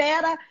é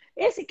fera,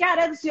 esse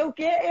cara é não sei o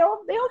quê,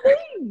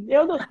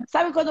 eu não...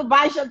 Sabe quando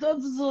baixa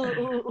todos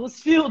os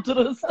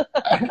filtros?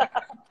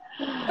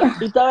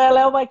 Então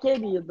ela é uma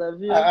querida,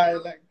 viu?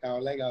 Legal,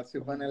 legal.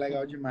 Silvana é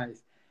legal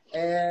demais.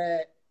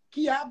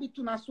 Que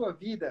hábito na sua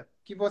vida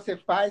que você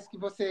faz que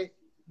você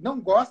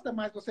não gosta,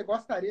 mas você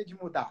gostaria de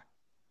mudar?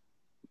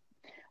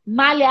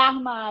 Malhar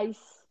mais.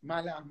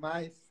 Malhar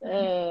mais.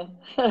 É.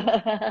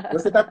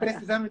 Você está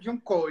precisando de um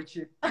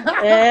coach.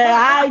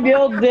 Ai,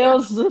 meu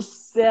Deus do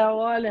céu,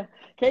 olha.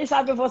 Quem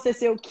sabe você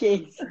ser o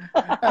case?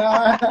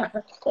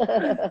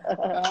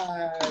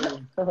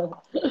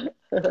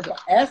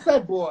 Essa é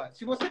boa.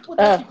 Se você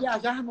pudesse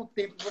viajar no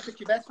tempo e você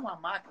tivesse uma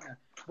máquina,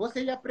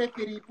 você ia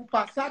preferir ir para o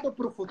passado ou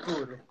para o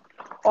futuro?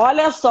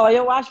 Olha só,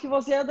 eu acho que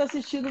você anda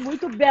assistindo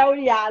muito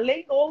Barry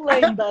Allen ou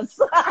Lendas.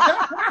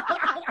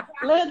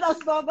 Lendas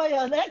da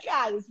manhã, né,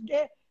 Caris?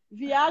 Porque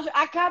viagem...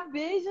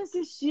 Acabei de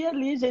assistir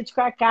ali, gente,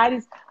 com a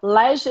Caris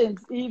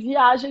Legends e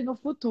Viagem no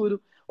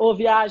Futuro. Ou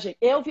Viagem.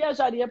 Eu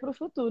viajaria para o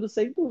futuro,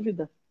 sem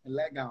dúvida.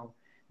 Legal.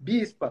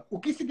 Bispa, o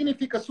que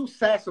significa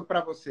sucesso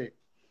para você?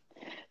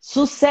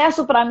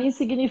 Sucesso para mim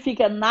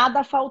significa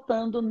nada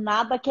faltando,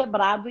 nada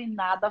quebrado e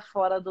nada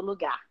fora do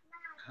lugar.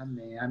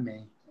 Amém,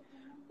 amém.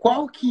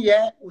 Qual que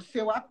é o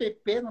seu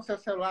app no seu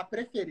celular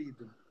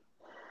preferido?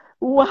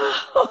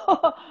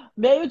 Uau!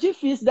 Meio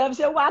difícil, deve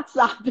ser o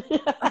WhatsApp.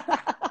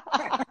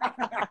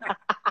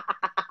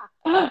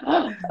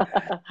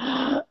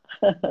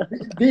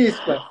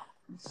 Bispa,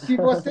 se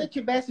você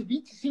tivesse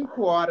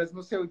 25 horas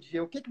no seu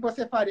dia, o que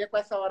você faria com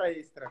essa hora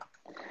extra?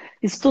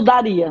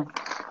 Estudaria.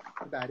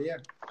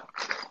 Estudaria?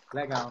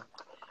 Legal.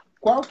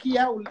 Qual que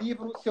é o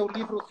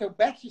seu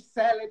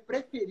best-seller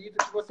preferido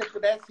que você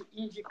pudesse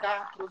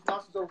indicar para os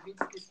nossos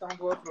ouvintes que estão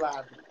do outro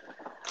lado?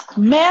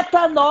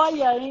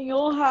 Metanoia, em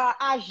honra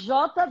a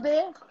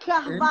JB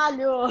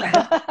Carvalho.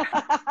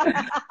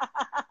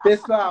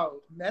 Pessoal,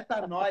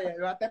 Metanoia,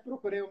 eu até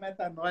procurei o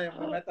Metanoia,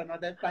 o Metanoia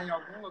deve estar em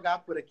algum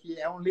lugar por aqui.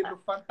 É um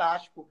livro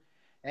fantástico.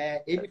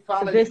 Ele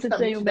fala Vê se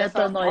tem o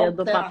dessa Metanoia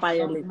do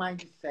papai ali. alteração do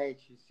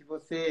mindset. Se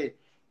você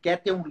quer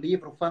ter um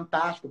livro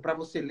fantástico para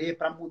você ler,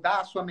 para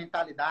mudar a sua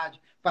mentalidade,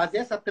 fazer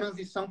essa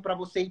transição para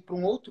você ir para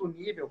um outro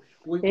nível,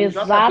 o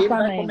JB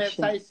vai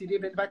começar esse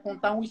livro, ele vai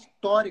contar um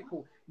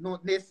histórico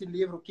nesse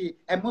livro, que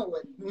é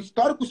um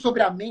histórico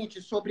sobre a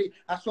mente, sobre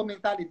a sua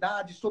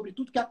mentalidade, sobre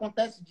tudo que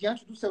acontece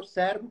diante do seu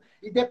cérebro,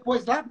 e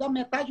depois, lá da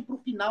metade para o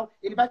final,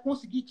 ele vai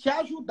conseguir te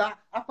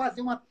ajudar a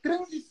fazer uma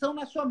transição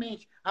na sua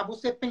mente, a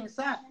você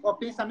pensar,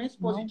 pensamentos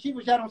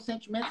positivos geram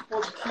sentimentos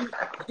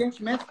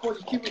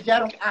positivos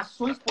geram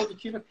ações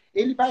positivas,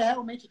 ele vai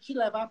realmente te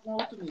levar para um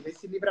outro nível.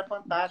 Esse livro é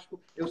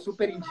fantástico, eu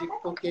super indico,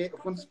 porque eu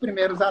fui um dos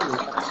primeiros a ler.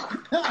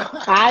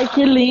 Ai,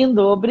 que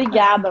lindo,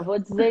 obrigada, vou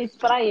dizer isso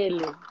para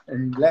ele.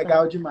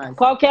 Legal demais.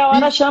 Qualquer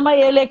hora chama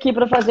ele aqui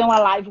para fazer uma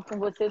live com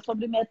você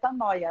sobre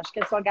metanoia. Acho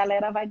que a sua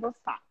galera vai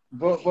gostar.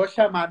 Vou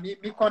chamar.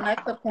 Me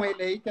conecta com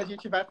ele aí que a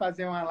gente vai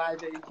fazer uma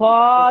live aí.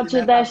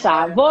 Pode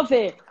deixar. Vou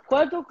ver.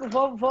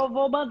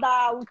 Vou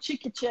mandar o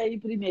ticket aí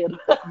primeiro.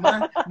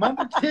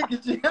 Manda o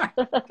ticket.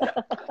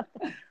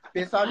 O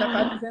pessoal já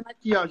está dizendo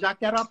aqui, ó, já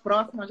quero a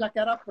próxima, já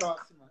quero a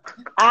próxima.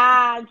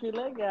 Ah, que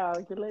legal,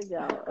 que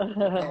legal.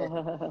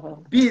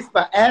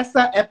 Bispa,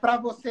 essa é para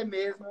você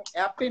mesmo,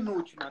 é a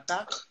penúltima,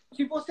 tá?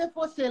 Se você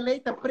fosse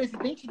eleita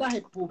presidente da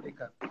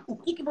República, o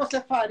que você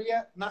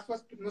faria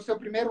no seu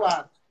primeiro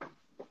ato?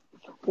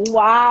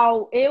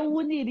 Uau! Eu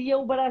uniria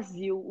o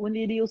Brasil,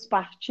 uniria os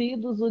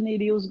partidos,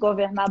 uniria os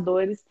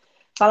governadores.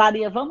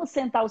 Falaria, vamos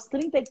sentar os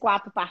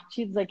 34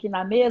 partidos aqui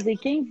na mesa e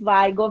quem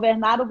vai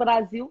governar o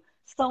Brasil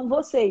são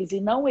vocês e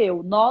não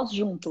eu, nós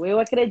juntos. Eu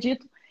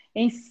acredito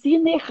em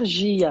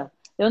sinergia.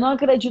 Eu não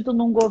acredito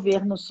num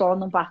governo só,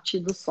 num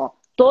partido só.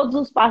 Todos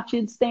os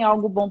partidos têm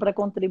algo bom para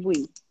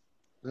contribuir.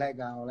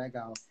 Legal,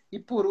 legal. E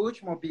por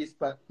último,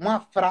 Bispa,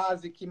 uma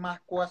frase que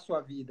marcou a sua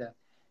vida.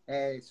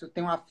 Se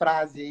tem uma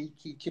frase aí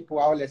que, tipo,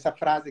 olha, essa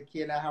frase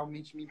aqui, ela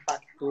realmente me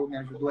impactou, me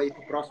ajudou aí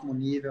para o próximo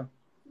nível.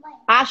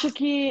 Acho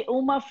que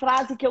uma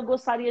frase que eu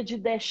gostaria de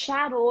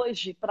deixar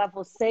hoje para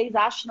vocês,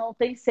 acho, não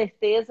tenho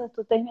certeza,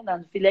 estou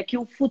terminando, filha, é que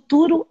o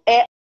futuro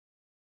é